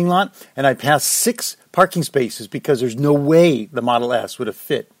big parking lot, and I passed 6 parking spaces because there's no way the Model S would have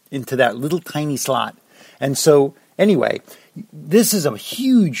fit into that little tiny slot. And so, anyway, this is a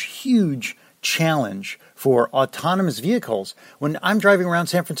huge, huge challenge for autonomous vehicles. When I'm driving around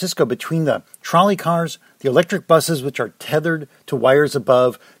San Francisco between the trolley cars, the electric buses, which are tethered to wires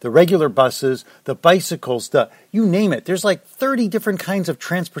above, the regular buses, the bicycles, you name it. There's like 30 different kinds of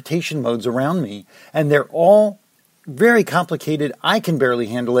transportation modes around me, and they're all very complicated. I can barely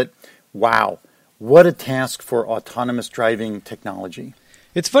handle it. Wow. What a task for autonomous driving technology.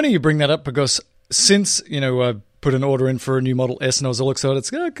 It's funny you bring that up, because since, I put an order in for a new Model S and I was all excited, it's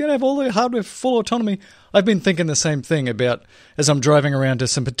going to have all the hardware for full autonomy. I've been thinking the same thing about, as I'm driving around to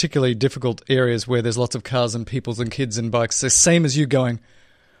some particularly difficult areas where there's lots of cars and people and kids and bikes, the same as you, going,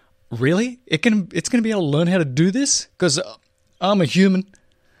 really? It's going to be able to learn how to do this? Because I'm a human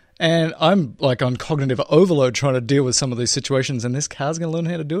and I'm like on cognitive overload trying to deal with some of these situations, and this car's going to learn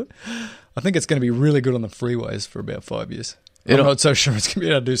how to do it? I think it's going to be really good on the freeways for about 5 years. I'm not so sure it's going to be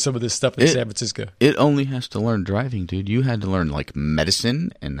able to do some of this stuff in San Francisco. It only has to learn driving, dude. You had to learn like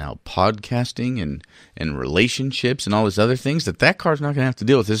medicine and now podcasting and relationships and all these other things that car's not going to have to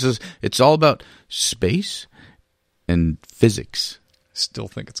deal with. It's all about space and physics. Still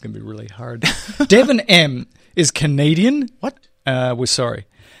think it's going to be really hard. Devin M. is Canadian. What? We're sorry.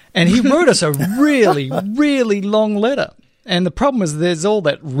 And he wrote us a really, really long letter. And the problem is there's all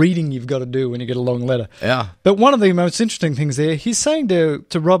that reading you've got to do when you get a long letter. Yeah. But one of the most interesting things there, he's saying to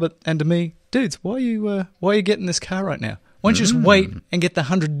Robert and to me, dudes, why are you getting this car right now? Why don't you just wait and get the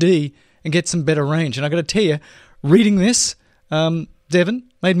 100D and get some better range? And I got to tell you, reading this, Devin,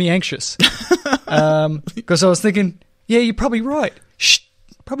 made me anxious. Because I was thinking, yeah, you're probably right.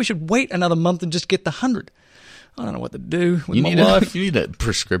 Probably should wait another month and just get the 100. I don't know what to do with my life. You need a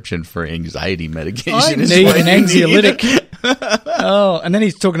prescription for anxiety medication. I need an anxiolytic. And then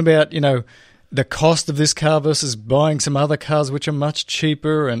he's talking about, the cost of this car versus buying some other cars which are much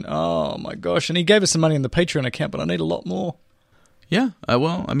cheaper. And, oh, my gosh. And he gave us some money in the Patreon account, but I need a lot more. Yeah.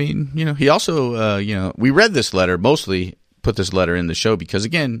 Well, I mean, he also, we read this letter, mostly put this letter in the show because,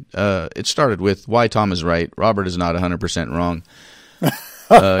 again, it started with why Tom is right. Robert is not 100% wrong.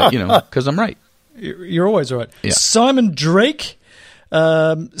 Because I'm right. You're always right. Yeah. Simon Drake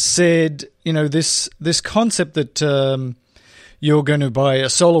said, this concept that you're going to buy a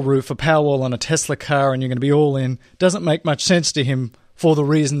solar roof, a Powerwall on a Tesla car, and you're going to be all in, doesn't make much sense to him for the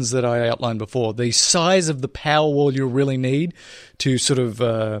reasons that I outlined before. The size of the Powerwall you really need to sort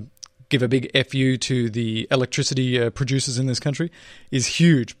of give a big FU to the electricity producers in this country is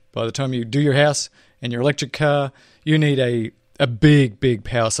huge. By the time you do your house and your electric car, you need a big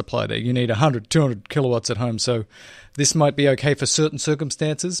power supply there. You need 100, 200 kilowatts at home. So this might be okay for certain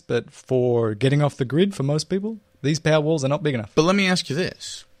circumstances, but for getting off the grid for most people, these power walls are not big enough. But let me ask you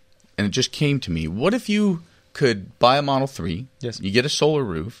this, and it just came to me. What if you could buy a Model 3, yes, you get a solar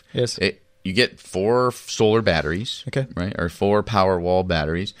roof, yes, you get 4 solar batteries, okay, right, or 4 Powerwall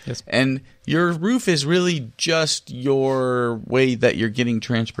batteries, yes, and your roof is really just your way that you're getting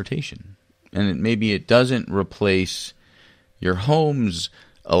transportation, and maybe it doesn't replace your home's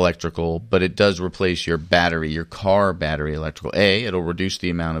electrical, but it does replace your battery, your car battery electrical. It'll reduce the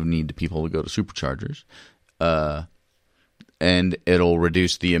amount of need to people to go to superchargers, and it'll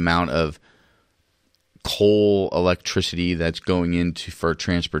reduce the amount of coal electricity that's going into for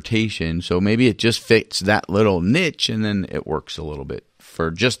transportation. So maybe it just fits that little niche, and then it works a little bit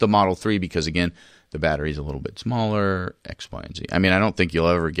for just the Model 3 because, again, the battery's a little bit smaller, X, Y, and Z. I mean, I don't think you'll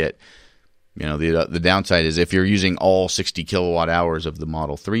ever get... the downside is if you're using all 60 kilowatt hours of the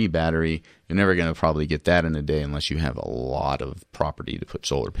Model 3 battery, you're never going to probably get that in a day unless you have a lot of property to put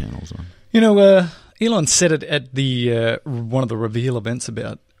solar panels on. Elon said it at the one of the reveal events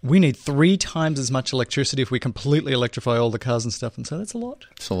about we need 3 times as much electricity if we completely electrify all the cars and stuff. And so that's a lot.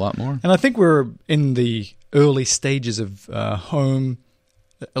 It's a lot more. And I think we're in the early stages of home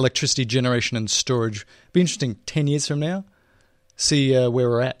electricity generation and storage. Be interesting 10 years from now, see where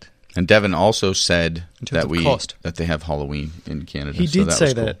we're at. And Devin also said that that they have Halloween in Canada. He did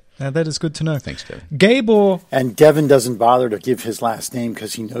say cool. that. Now, that is good to know. Thanks, Devin. Gabor. And Devin doesn't bother to give his last name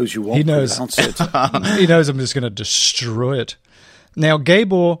because he knows you won't pronounce it. He knows I'm just going to destroy it. Now,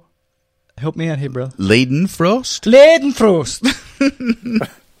 Gabor, help me out here, brother. Leidenfrost?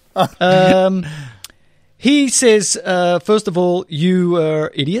 He says, first of all, you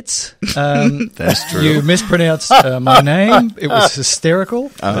are idiots. That's true. You mispronounced my name. It was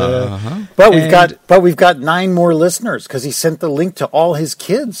hysterical. But we've got 9 more listeners because he sent the link to all his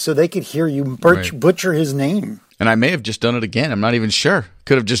kids so they could hear you butcher his name. And I may have just done it again. I'm not even sure.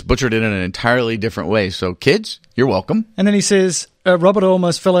 Could have just butchered it in an entirely different way. So, kids, you're welcome. And then he says, Robert,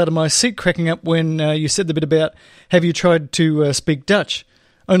 almost fell out of my seat cracking up when you said the bit about, have you tried to speak Dutch?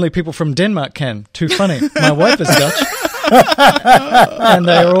 Only people from Denmark can. Too funny. My wife is Dutch. And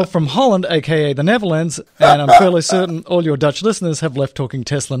they are all from Holland, a.k.a. the Netherlands. And I'm fairly certain all your Dutch listeners have left Talking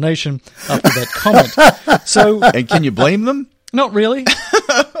Tesla Nation after that comment. So, and can you blame them? Not really.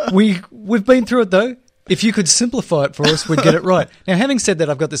 We've been through it, though. If you could simplify it for us, we'd get it right. Now, having said that,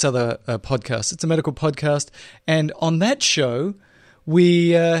 I've got this other podcast. It's a medical podcast. And on that show, we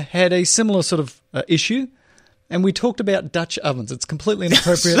had a similar sort of issue. And we talked about Dutch ovens. It's completely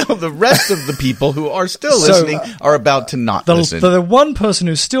inappropriate. So the rest of the people who are still listening are about to not listen. The one person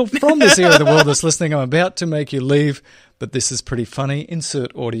who's still from this area of the world that's listening, I'm about to make you leave, but this is pretty funny.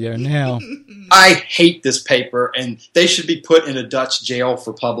 Insert audio now. I hate this paper, and they should be put in a Dutch jail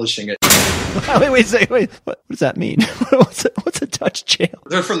for publishing it. Wait. What does that mean? What's a Dutch jail?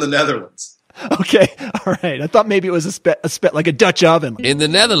 They're from the Netherlands. Okay, all right. I thought maybe it was like a Dutch oven. In the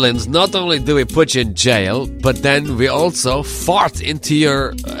Netherlands, not only do we put you in jail, but then we also fart into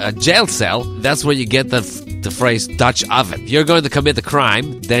your jail cell. That's where you get the phrase Dutch oven. You're going to commit a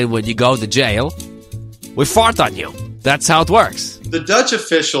crime, then when you go to jail, we fart on you. That's how it works. The Dutch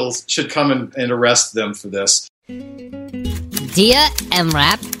officials should come and arrest them for this. Dear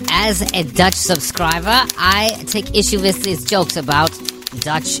MRAP, as a Dutch subscriber, I take issue with these jokes about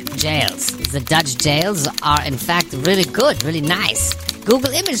Dutch jails. The Dutch jails are in fact really good, really nice.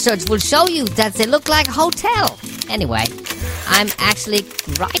 Google image search will show you that they look like a hotel. Anyway, I'm actually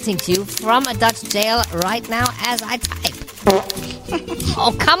writing to you from a Dutch jail right now as I type.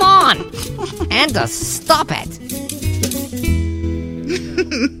 Oh, come on! Anders, stop it!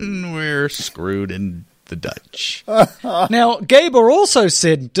 We're screwed in the Dutch. Now, Gabor also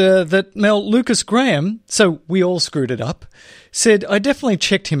said that Lucas Graham, so we all screwed it up, said, I definitely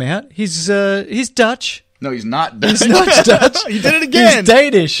checked him out. He's Dutch. No, he's not Dutch. He's not Dutch. He did it again. He's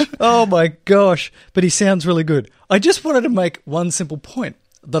Danish. Oh, my gosh. But he sounds really good. I just wanted to make one simple point.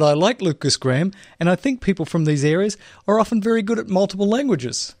 that I like Lucas Graham, and I think people from these areas are often very good at multiple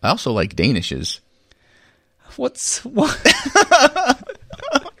languages. I also like Danishes. What?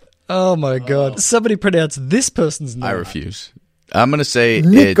 Oh my God. Somebody pronounce this person's name. I refuse. I'm going to say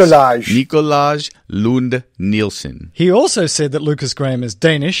Nicolaj. It's Nicolaj Lund Nielsen. He also said that Lucas Graham is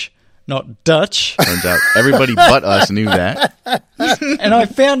Danish, not Dutch. Turns out everybody but us knew that. And I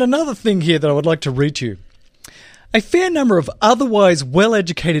found another thing here that I would like to read to you. A fair number of otherwise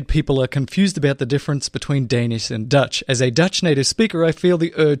well-educated people are confused about the difference between Danish and Dutch. As a Dutch native speaker, I feel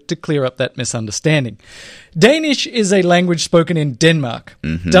the urge to clear up that misunderstanding. Danish is a language spoken in Denmark.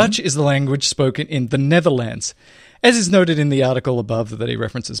 Mm-hmm. Dutch is the language spoken in the Netherlands. As is noted in the article above that he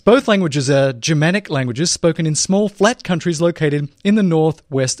references, both languages are Germanic languages spoken in small, flat countries located in the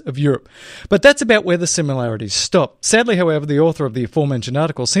northwest of Europe. But that's about where the similarities stop. Sadly, however, the author of the aforementioned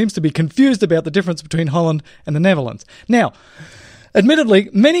article seems to be confused about the difference between Holland and the Netherlands. Now, admittedly,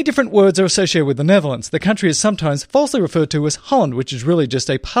 many different words are associated with the Netherlands. The country is sometimes falsely referred to as Holland, which is really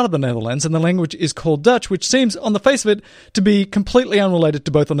just a part of the Netherlands, and the language is called Dutch, which seems, on the face of it, to be completely unrelated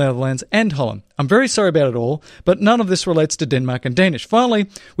to both the Netherlands and Holland. I'm very sorry about it all, but none of this relates to Denmark and Danish. Finally,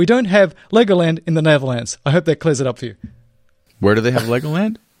 we don't have Legoland in the Netherlands. I hope that clears it up for you. Where do they have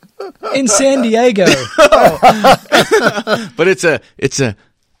Legoland? In San Diego. But it's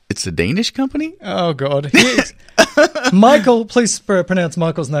a Danish company? Oh, God. Michael, please pronounce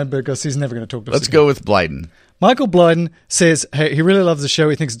Michael's name because he's never going to talk to us. Let's go with Blyden. Michael Blyden says, hey, he really loves the show.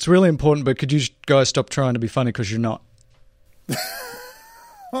 He thinks it's really important, but could you guys stop trying to be funny because you're not?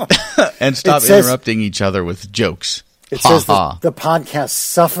 And stop interrupting each other with jokes. It says that the podcast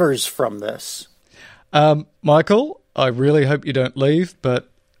suffers from this. Michael, I really hope you don't leave, but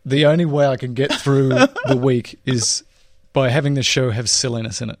the only way I can get through the week is by having this show have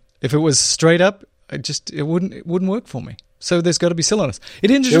silliness in it. If it was straight up, it wouldn't work for me. So there's got to be silliness.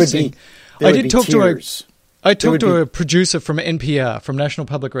 It is interesting. I did talk to a producer from NPR, from National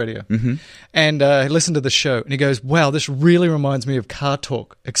Public Radio, and he listened to the show, and he goes, wow, this really reminds me of Car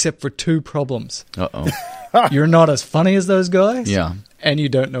Talk, except for two problems. Uh-oh. You're not as funny as those guys, yeah, and you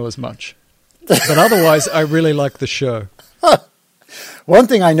don't know as much. But otherwise, I really like the show. One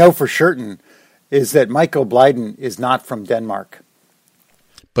thing I know for certain is that Michael Blyden is not from Denmark.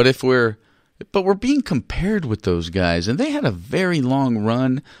 But we're being compared with those guys, and they had a very long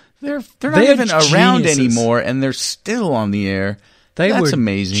run. They're not even around anymore, and they're still on the air. That's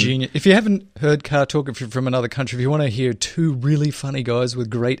amazing. Genius. If you haven't heard Car Talk, if you're from another country, if you want to hear two really funny guys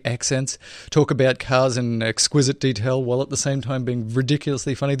with great accents talk about cars in exquisite detail while at the same time being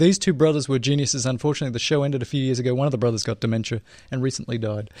ridiculously funny, these two brothers were geniuses. Unfortunately, the show ended a few years ago. One of the brothers got dementia and recently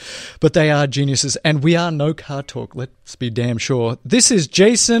died. But they are geniuses, and we are no Car Talk. Let's be damn sure. This is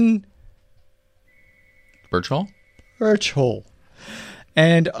Jason Birchall.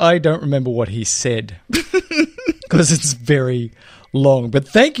 And I don't remember what he said because it's very long. But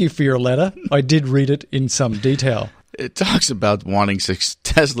thank you for your letter. I did read it in some detail. It talks about wanting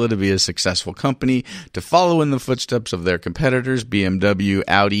Tesla to be a successful company, to follow in the footsteps of their competitors, BMW,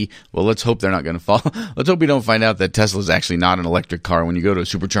 Audi. Well, let's hope they're not going to follow. Let's hope we don't find out that Tesla's actually not an electric car. When you go to a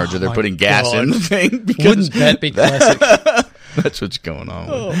supercharger, they're putting gas in the thing. Wouldn't that be classic? That's what's going on.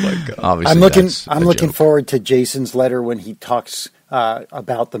 Oh, my God. Obviously, I'm looking forward to Jason's letter when he talks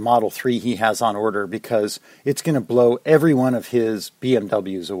about the Model 3 he has on order, because it's going to blow every one of his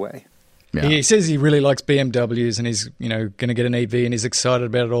BMWs away. Yeah. He says he really likes BMWs and he's going to get an EV and he's excited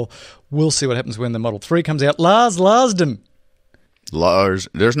about it all. We'll see what happens when the Model 3 comes out. Lars Larsden. Lars.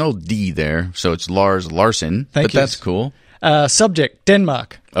 There's no D there, so it's Lars Larson. But that's cool. Subject,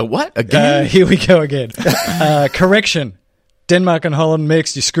 Denmark. What? Again? Here we go again. Correction. Denmark and Holland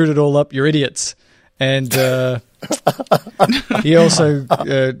mixed. You screwed it all up. You're idiots. And he also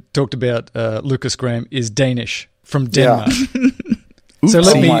talked about Lucas Graham is Danish from Denmark. Yeah. So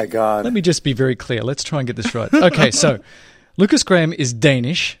my God. Let me just be very clear. Let's try and get this right. Okay, so Lucas Graham is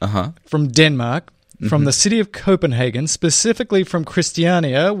Danish from Denmark, from the city of Copenhagen, specifically from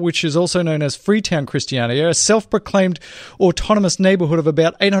Christiania, which is also known as Freetown Christiania, a self-proclaimed autonomous neighborhood of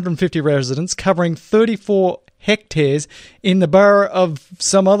about 850 residents covering 34 hectares in the borough of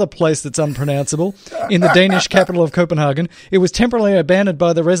some other place that's unpronounceable in the Danish capital of Copenhagen. It was temporarily abandoned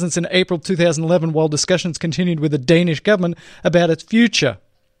by the residents in April 2011 while discussions continued with the Danish government about its future.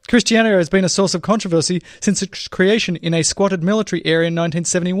 Christiania has been a source of controversy since its creation in a squatted military area in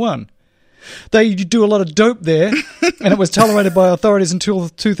 1971. They do a lot of dope there, and it was tolerated by authorities until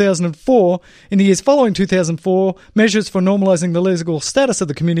 2004. In the years following 2004, measures for normalizing the legal status of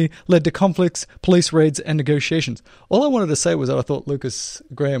the community led to conflicts, police raids, and negotiations. All I wanted to say was that I thought Lucas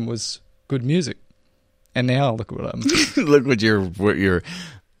Graham was good music. And now look what I'm. Look what you're,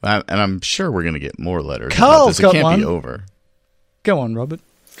 and I'm sure we're going to get more letters. Carl's it got can't one. be over. Go on, Robert.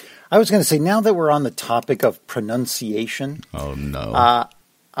 I was going to say, now that we're on the topic of pronunciation, Oh no!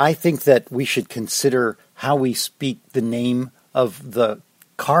 I think that we should consider how we speak the name of the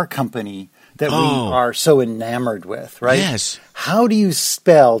car company that we are so enamored with, right? Yes. How do you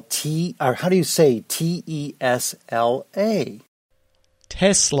spell how do you say Tesla?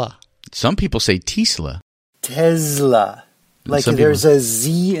 Tesla. Some people say Tesla. Tesla. Like Some there's people- a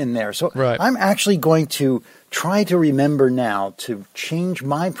Z in there. So Right. I'm actually going to try to remember now to change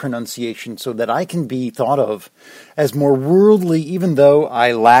my pronunciation so that I can be thought of as more worldly, even though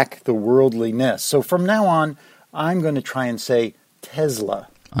I lack the worldliness. So from now on, I'm going to try and say Tesla.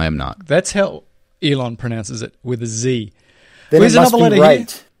 I am not. That's how Elon pronounces it, with a Z. Then Here's it must another be letter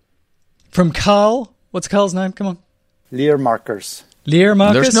right. here from Carl. What's Carl's name? Come on. Learmarkers.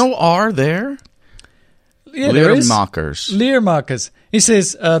 Learmarkers. There's no R there. Yeah, there is. Learmarkers. Learmarkers. He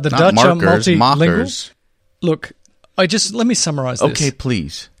says the Not Dutch markers, are multilingual. mockers. Look, let me summarize this. Okay,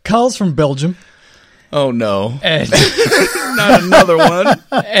 please. Carl's from Belgium. Oh no! And Not another one.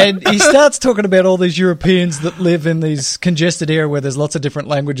 And he starts talking about all these Europeans that live in these congested area where there's lots of different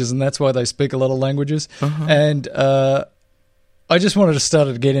languages, and that's why they speak a lot of languages. And I just wanted to start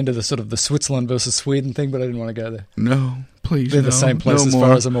to get into the sort of the Switzerland versus Sweden thing, but I didn't want to go there. No, please. They're the same place as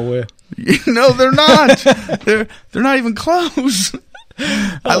far as I'm aware. No, they're not. they're not even close.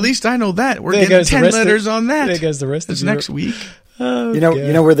 At least I know that. We're getting 10 letters on that. There goes the rest of It's Europe. next week. Oh, You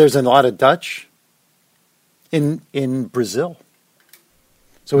know where there's a lot of Dutch? In Brazil.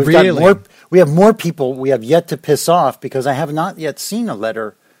 So we've got more. We have more people we have yet to piss off because I have not yet seen a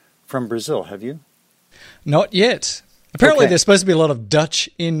letter from Brazil. Have you? Not yet. Apparently, Okay. there's supposed to be a lot of Dutch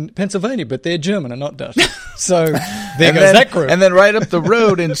in Pennsylvania, but they're German and not Dutch. So there goes that group. And then right up the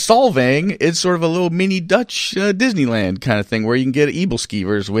road in Solvang, it's sort of a little mini Dutch Disneyland kind of thing where you can get Eagle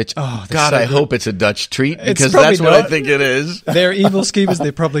Skeevers, which, God, so I good. hope it's a Dutch treat It's because probably that's what I not. think it is. They're evil skeevers.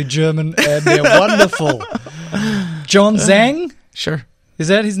 They're probably German, and they're wonderful. John Zhang? Sure. Is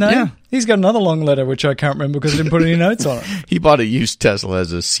that his name? Yeah. He's got another long letter, which I can't remember because I didn't put any notes on it. He bought a used Tesla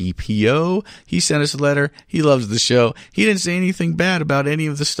as a CPO. He sent us a letter. He loves the show. He didn't say anything bad about any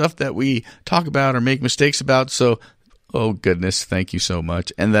of the stuff that we talk about or make mistakes about. So, oh goodness, thank you so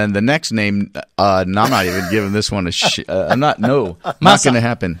much. And then the next name, no, I'm not even giving this one a not going to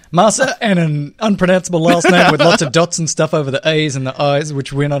happen. Masa, and an unpronounceable last name with lots of dots and stuff over the A's and the I's,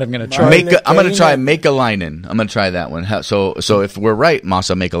 which we're not even going to try. I'm going to try Make-a-Linen. I'm going to try that one. So if we're right,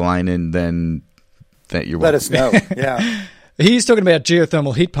 Masa Make-a-Linen, then you're Let welcome. us know. Yeah. He's talking about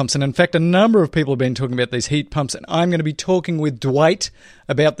geothermal heat pumps, and in fact, a number of people have been talking about these heat pumps, and I'm going to be talking with Dwight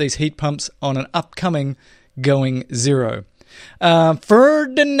about these heat pumps on an upcoming Going Zero.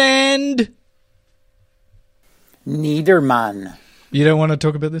 Ferdinand Niedermann. You don't want to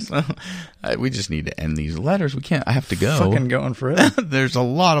talk about this? We just need to end these letters. We can't. I have to go. Fucking going forever. There's a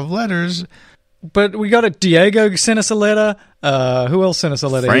lot of letters. But we got it. Diego sent us a letter. Who else sent us a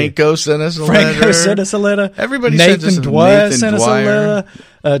letter? Franco sent us a Franco letter. sent us a letter. Everybody Nathan sends us Dwyer Nathan sent us a Dwyer.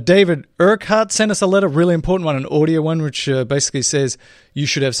 letter. David Urquhart sent us a letter, really important one, an audio one, which basically says you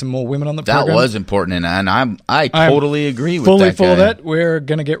should have some more women on the That program. was important, and I totally agree with fully that for guy. that. We're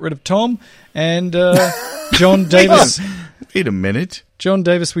going to get rid of Tom and John Davis. Wait a minute. John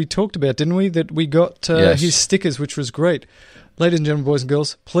Davis, we talked about, didn't we? That we got Yes. his stickers, which was great. Ladies and gentlemen, boys and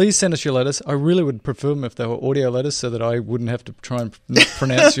girls, please send us your letters. I really would prefer them if they were audio letters so that I wouldn't have to try and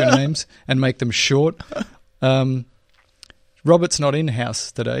pronounce your names and make them short. Robert's not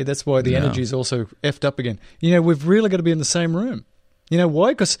in-house today. That's why the energy is also effed up again. You know, we've really got to be in the same room. You know why?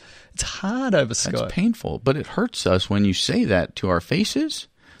 Because it's hard over Skype. That's painful, but it hurts us when you say that to our faces,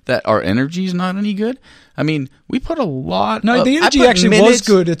 that our energy's not any good. I mean, we put a lot No, of... the I energy put actually was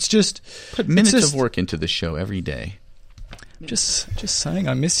good. It's just... Put minutes it's just, of work into the show every day. Just saying,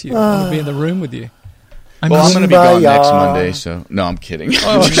 I miss you. I want to be in the room with you. I'm going to be gone next Monday, so... No, I'm kidding.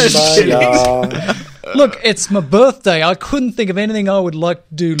 Oh, Just kidding. Look, it's my birthday. I couldn't think of anything I would like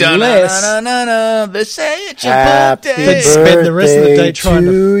to do less They say it's your Happy birthday. than spend the rest of the day birthday trying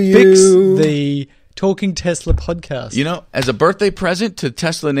to to fix you. the Talking Tesla podcast. You know, as a birthday present to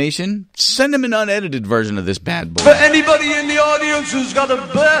Tesla Nation, send them an unedited version of this bad boy. For anybody in the audience who's got a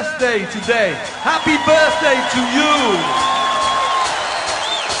birthday today, happy birthday to you.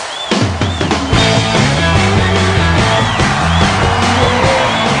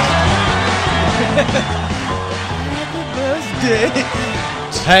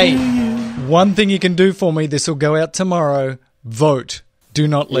 Hey, one thing you can do for me, this will go out tomorrow. Vote. Do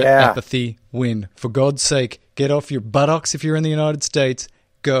not let apathy win. For God's sake, get off your buttocks if you're in the United States.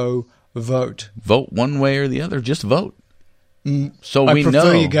 Go vote. Vote one way or the other. Just vote. So I we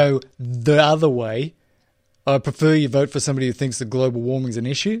prefer know. you go the other way. I prefer you vote for somebody who thinks that global warming's an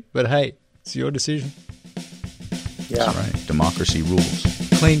issue. But hey, it's your decision. Yeah. That's right. Democracy rules.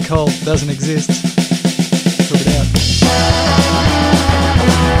 Clean coal doesn't exist. Sort it out.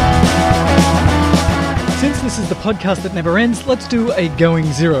 Since this is the podcast that never ends, let's do a Going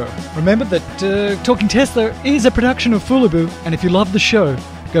Zero. Remember that Talking Tesla is a production of Foolaboo, and if you love the show,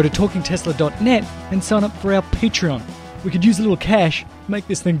 go to talkingtesla.net and sign up for our Patreon. We could use a little cash to make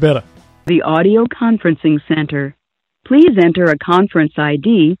this thing better. The audio conferencing center. Please enter a conference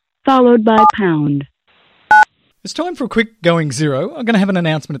ID followed by pound. It's time for a quick Going Zero. I'm going to have an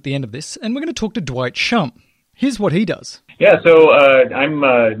announcement at the end of this, and we're going to talk to Dwight Shump. Here's what he does. Yeah, so I'm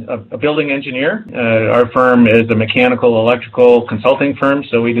a building engineer. Our firm is a mechanical electrical consulting firm,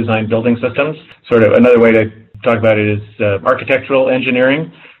 so we design building systems. Sort of another way to talk about it is architectural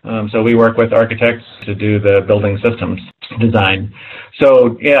engineering. So we work with architects to do the building systems design.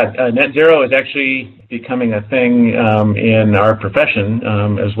 So yeah, net zero is actually becoming a thing in our profession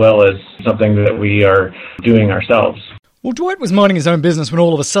as well as something that we are doing ourselves. Well, Dwight was minding his own business when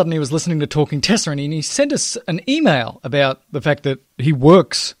all of a sudden he was listening to Talking Tesla, and he sent us an email about the fact that he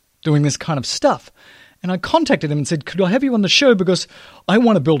works doing this kind of stuff. And I contacted him and said, could I have you on the show because I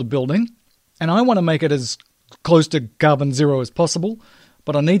want to build a building and I want to make it as close to carbon zero as possible,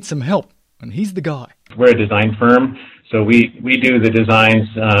 but I need some help. And he's the guy. We're a design firm, so we do the designs,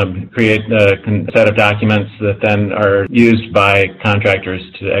 create a set of documents that then are used by contractors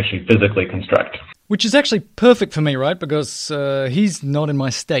to actually physically construct. Which is actually perfect for me, right? Because he's not in my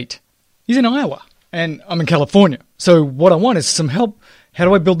state. He's in Iowa, and I'm in California. So what I want is some help. How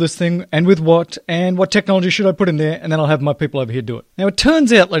do I build this thing, and with what, and what technology should I put in there, and then I'll have my people over here do it. Now, it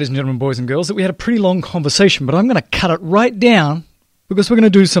turns out, ladies and gentlemen, boys and girls, that we had a pretty long conversation, but I'm going to cut it right down because we're going to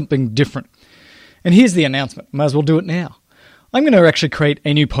do something different. And here's the announcement. Might as well do it now. I'm going to actually create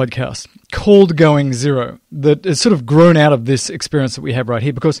a new podcast called Going Zero that has sort of grown out of this experience that we have right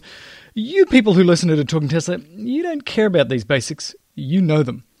here, because you people who listen to Talking Tesla, you don't care about these basics. You know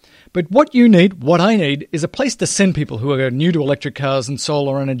them. But what you need, what I need, is a place to send people who are new to electric cars and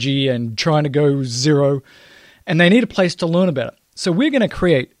solar energy and trying to go zero, and they need a place to learn about it. So we're going to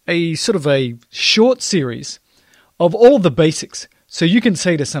create a sort of a short series of all of the basics. So you can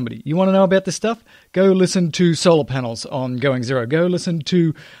say to somebody, you want to know about this stuff? Go listen to solar panels on Going Zero. Go listen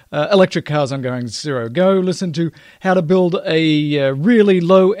to electric cars on Going Zero. Go listen to how to build a really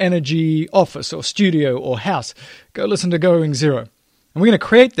low-energy office or studio or house. Go listen to Going Zero. And we're going to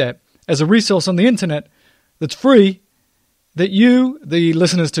create that as a resource on the internet that's free that you, the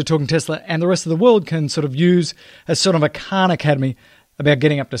listeners to Talking Tesla, and the rest of the world can sort of use as sort of a Khan Academy about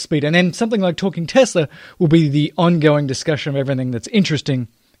getting up to speed. And then something like Talking Tesla will be the ongoing discussion of everything that's interesting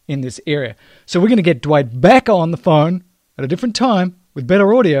in this area. So we're going to get Dwight back on the phone at a different time with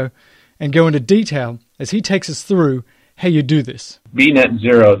better audio and go into detail as he takes us through how you do this. Be net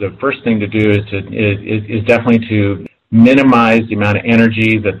zero, the first thing to do is definitely to minimize the amount of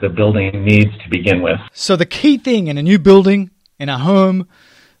energy that the building needs to begin with. So the key thing in a new building, in a home,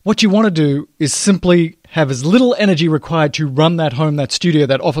 what you want to do is simply have as little energy required to run that home, that studio,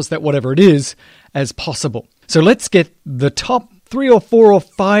 that office, that whatever it is, as possible. So let's get the top 3 or 4 or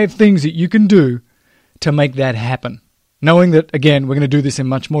 5 things that you can do to make that happen. Knowing that, again, we're going to do this in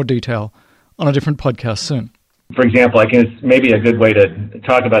much more detail on a different podcast soon. For example, I guess maybe a good way to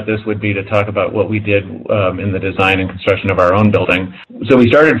talk about this would be to talk about what we did in the design and construction of our own building. So we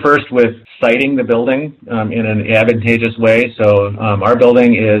started first with siting the building in an advantageous way. So our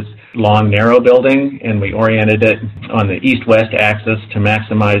building is long, narrow building, and we oriented it on the east-west axis to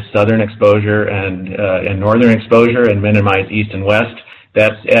maximize southern exposure and northern exposure and minimize east and west.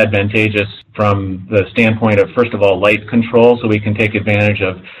 That's advantageous from the standpoint of, first of all, light control, so we can take advantage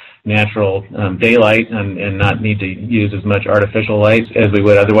of natural daylight and not need to use as much artificial light as we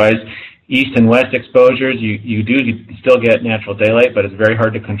would otherwise. East and west exposures, you do still get natural daylight, but it's very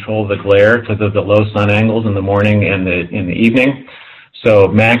hard to control the glare because of the low sun angles in the morning and in the evening. So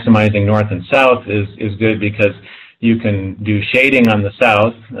maximizing north and south is good because you can do shading on the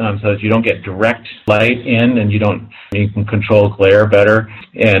south so that you don't get direct light in, and you can control glare better.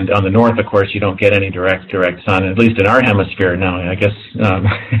 And on the north, of course, you don't get any direct sun, at least in our hemisphere. Now, I guess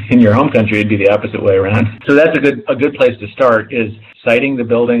in your home country, it'd be the opposite way around. So that's a good place to start, is siting the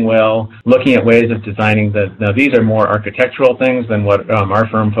building well, looking at ways of designing now these are more architectural things than what our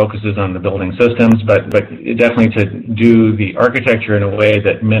firm focuses on, the building systems, but definitely to do the architecture in a way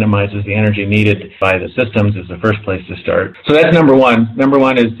that minimizes the energy needed by the systems is the first place place to start. So that's number one. Number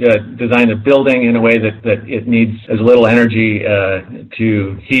one is design the building in a way that it needs as little energy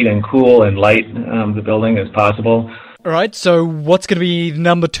to heat and cool and light the building as possible. All right, so what's going to be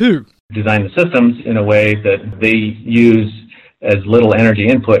number two? Design the systems in a way that they use as little energy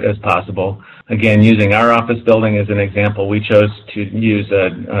input as possible. Again, using our office building as an example, we chose to use a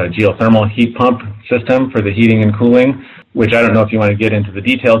geothermal heat pump system for the heating and cooling, which I don't know if you want to get into the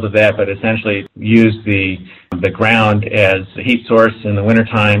details of that, but essentially use the ground as a heat source in the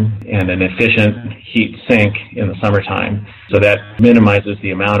wintertime and an efficient heat sink in the summertime. So that minimizes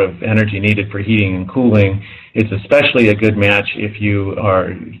the amount of energy needed for heating and cooling. It's especially a good match if you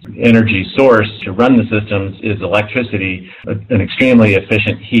are energy source to run the systems is electricity, an extremely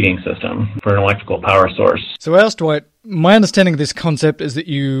efficient heating system for an electrical power source. So, Alice Dwight, my understanding of this concept is that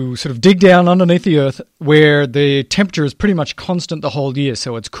you sort of dig down underneath the earth where the temperature is pretty much constant the whole year.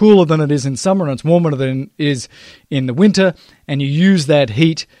 So it's cooler than it is in summer and it's warmer than it is in the winter. And you use that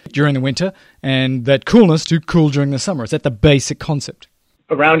heat during the winter and that coolness to cool during the summer. Is that the basic concept?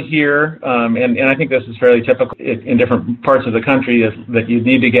 Around here, and I think this is fairly typical in different parts of the country, is that you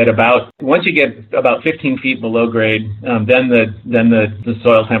need to get once you get about 15 feet below grade, then the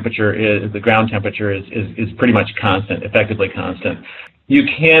soil temperature the ground temperature is pretty much constant, effectively constant. You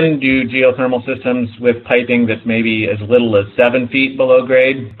can do geothermal systems with piping that's maybe as little as 7 feet below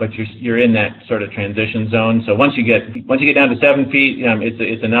grade, but you're in that sort of transition zone. So once you get down to 7 feet,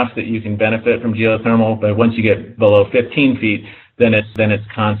 it's enough that you can benefit from geothermal. But once you get below 15 feet, then it's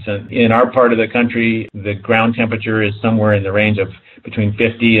constant. In our part of the country, the ground temperature is somewhere in the range of between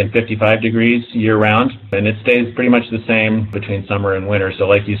 50 and 55 degrees year-round, and it stays pretty much the same between summer and winter. So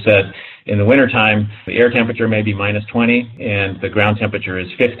like you said, in the wintertime, the air temperature may be minus 20, and the ground temperature is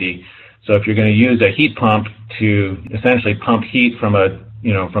 50. So if you're going to use a heat pump to essentially pump heat from a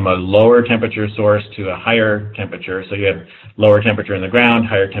lower temperature source to a higher temperature, so you have lower temperature in the ground,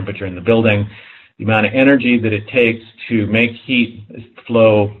 higher temperature in the building, the amount of energy that it takes to make heat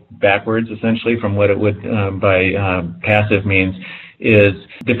flow backwards, essentially, from what it would by passive means, is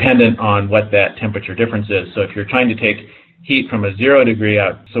dependent on what that temperature difference is. So if you're trying to take heat from a 0 degree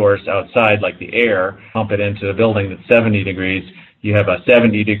source outside, like the air, pump it into a building that's 70 degrees, you have a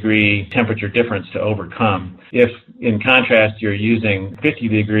 70 degree temperature difference to overcome. If, in contrast, you're using 50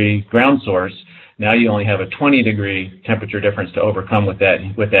 degree ground source, now you only have a 20 degree temperature difference to overcome with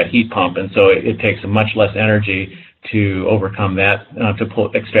that heat pump, and so it takes much less energy to overcome that,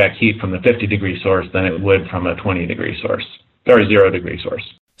 to extract heat from the 50 degree source than it would from a 20 degree source, or 0 degree source.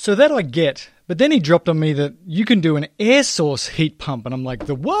 So that I get, but then he dropped on me that you can do an air source heat pump, and I'm like,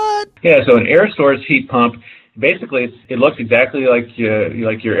 the what? Yeah, so an air source heat pump, basically it looks exactly like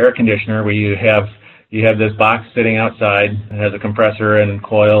your air conditioner, where you have this box sitting outside. It has a compressor and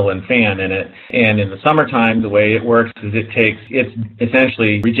coil and fan in it. And in the summertime, the way it works is it's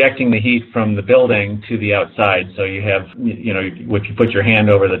essentially rejecting the heat from the building to the outside. So you have, if you put your hand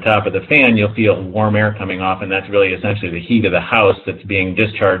over the top of the fan, you'll feel warm air coming off, and that's really essentially the heat of the house that's being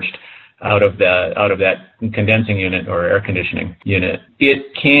discharged out of that condensing unit or air conditioning unit.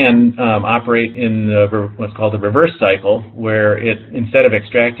 It can operate in what's called the reverse cycle, where it, instead of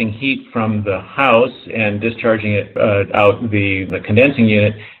extracting heat from the house and discharging it out the condensing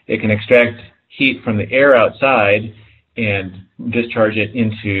unit, it can extract heat from the air outside and discharge it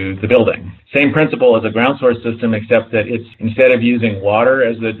into the building. Same principle as a ground source system, except that it's, instead of using water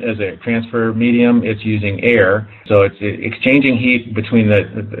as a transfer medium, it's using air. So it's exchanging heat between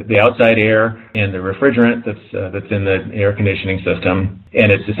the outside air and the refrigerant that's in the air conditioning system.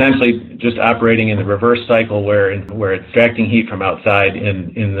 And it's essentially just operating in the reverse cycle where it's extracting heat from outside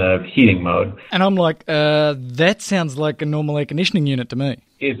in the heating mode. And I'm like, that sounds like a normal air conditioning unit to me.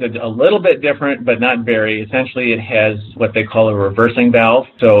 It's a little bit different, but not very. Essentially, it has what they call a reversing valve.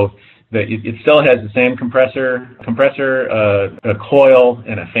 So it still has the same compressor, a coil,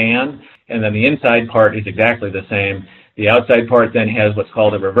 and a fan. And then the inside part is exactly the same. The outside part then has what's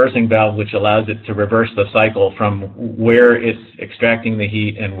called a reversing valve, which allows it to reverse the cycle from where it's extracting the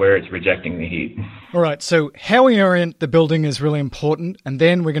heat and where it's rejecting the heat. All right, so how we orient the building is really important. And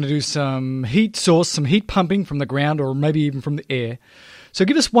then we're going to do some heat source, some heat pumping from the ground or maybe even from the air. So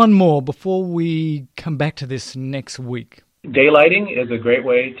give us one more before we come back to this next week. Daylighting is a great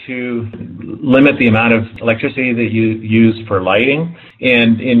way to limit the amount of electricity that you use for lighting.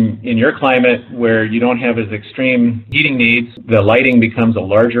 And in your climate, where you don't have as extreme heating needs, the lighting becomes a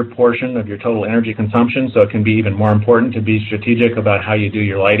larger portion of your total energy consumption, so it can be even more important to be strategic about how you do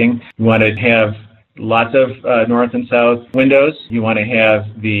your lighting. You want to have lots of north and south windows. You want to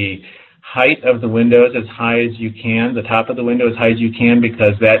have the height of the windows as high as you can, the top of the window as high as you can,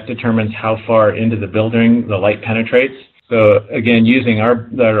 because that determines how far into the building the light penetrates. So again, using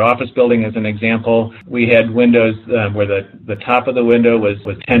our office building as an example, we had windows where the top of the window was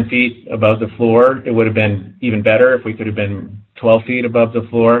 10 feet above the floor. It would have been even better if we could have been 12 feet above the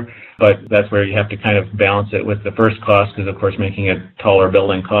floor, but that's where you have to kind of balance it with the first cost, because of course making a taller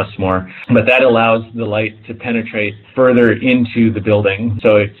building costs more. But that allows the light to penetrate further into the building.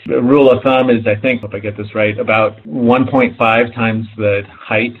 So it's, a rule of thumb is, I think, if I get this right, about 1.5 times the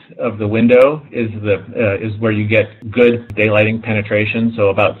height of the window is where you get good daylighting penetration. So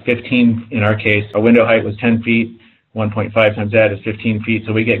about 15, in our case, our window height was 10 feet. 1.5 times that is 15 feet.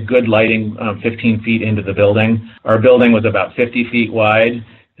 So we get good lighting 15 feet into the building. Our building was about 50 feet wide.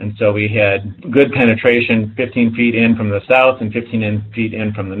 And so we had good penetration 15 feet in from the south and 15 feet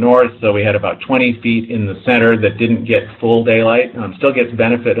in from the north. So we had about 20 feet in the center that didn't get full daylight, still gets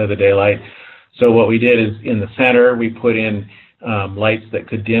benefit of the daylight. So what we did is in the center, we put in lights that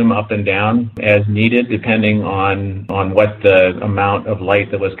could dim up and down as needed, depending on what the amount of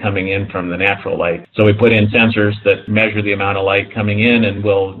light that was coming in from the natural light. So we put in sensors that measure the amount of light coming in and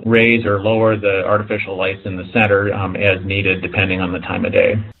will raise or lower the artificial lights in the center as needed, depending on the time of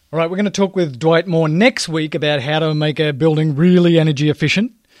day. All right, we're going to talk with Dwight Moore next week about how to make a building really energy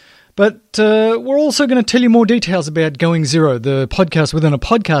efficient. But we're also going to tell you more details about Going Zero, the podcast within a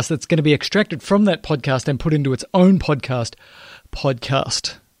podcast that's going to be extracted from that podcast and put into its own podcast.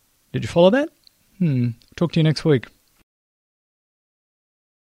 Did you follow that? Talk to you next week.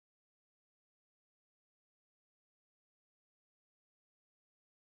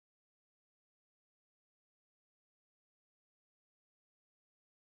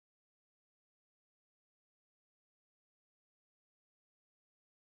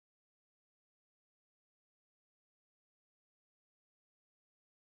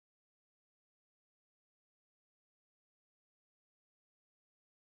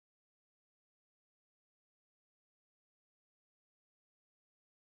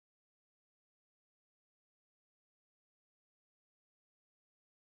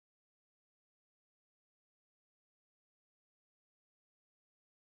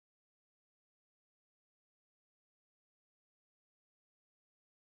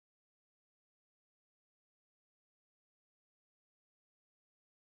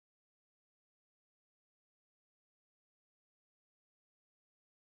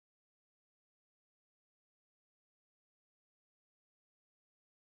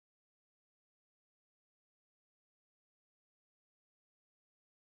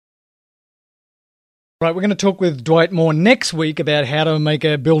 Right, we're going to talk with Dwight Moore next week about how to make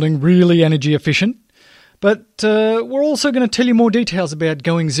a building really energy efficient. But we're also going to tell you more details about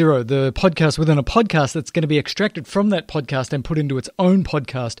Going Zero, the podcast within a podcast that's going to be extracted from that podcast and put into its own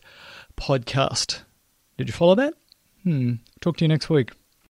podcast. Did you follow that? Talk to you next week.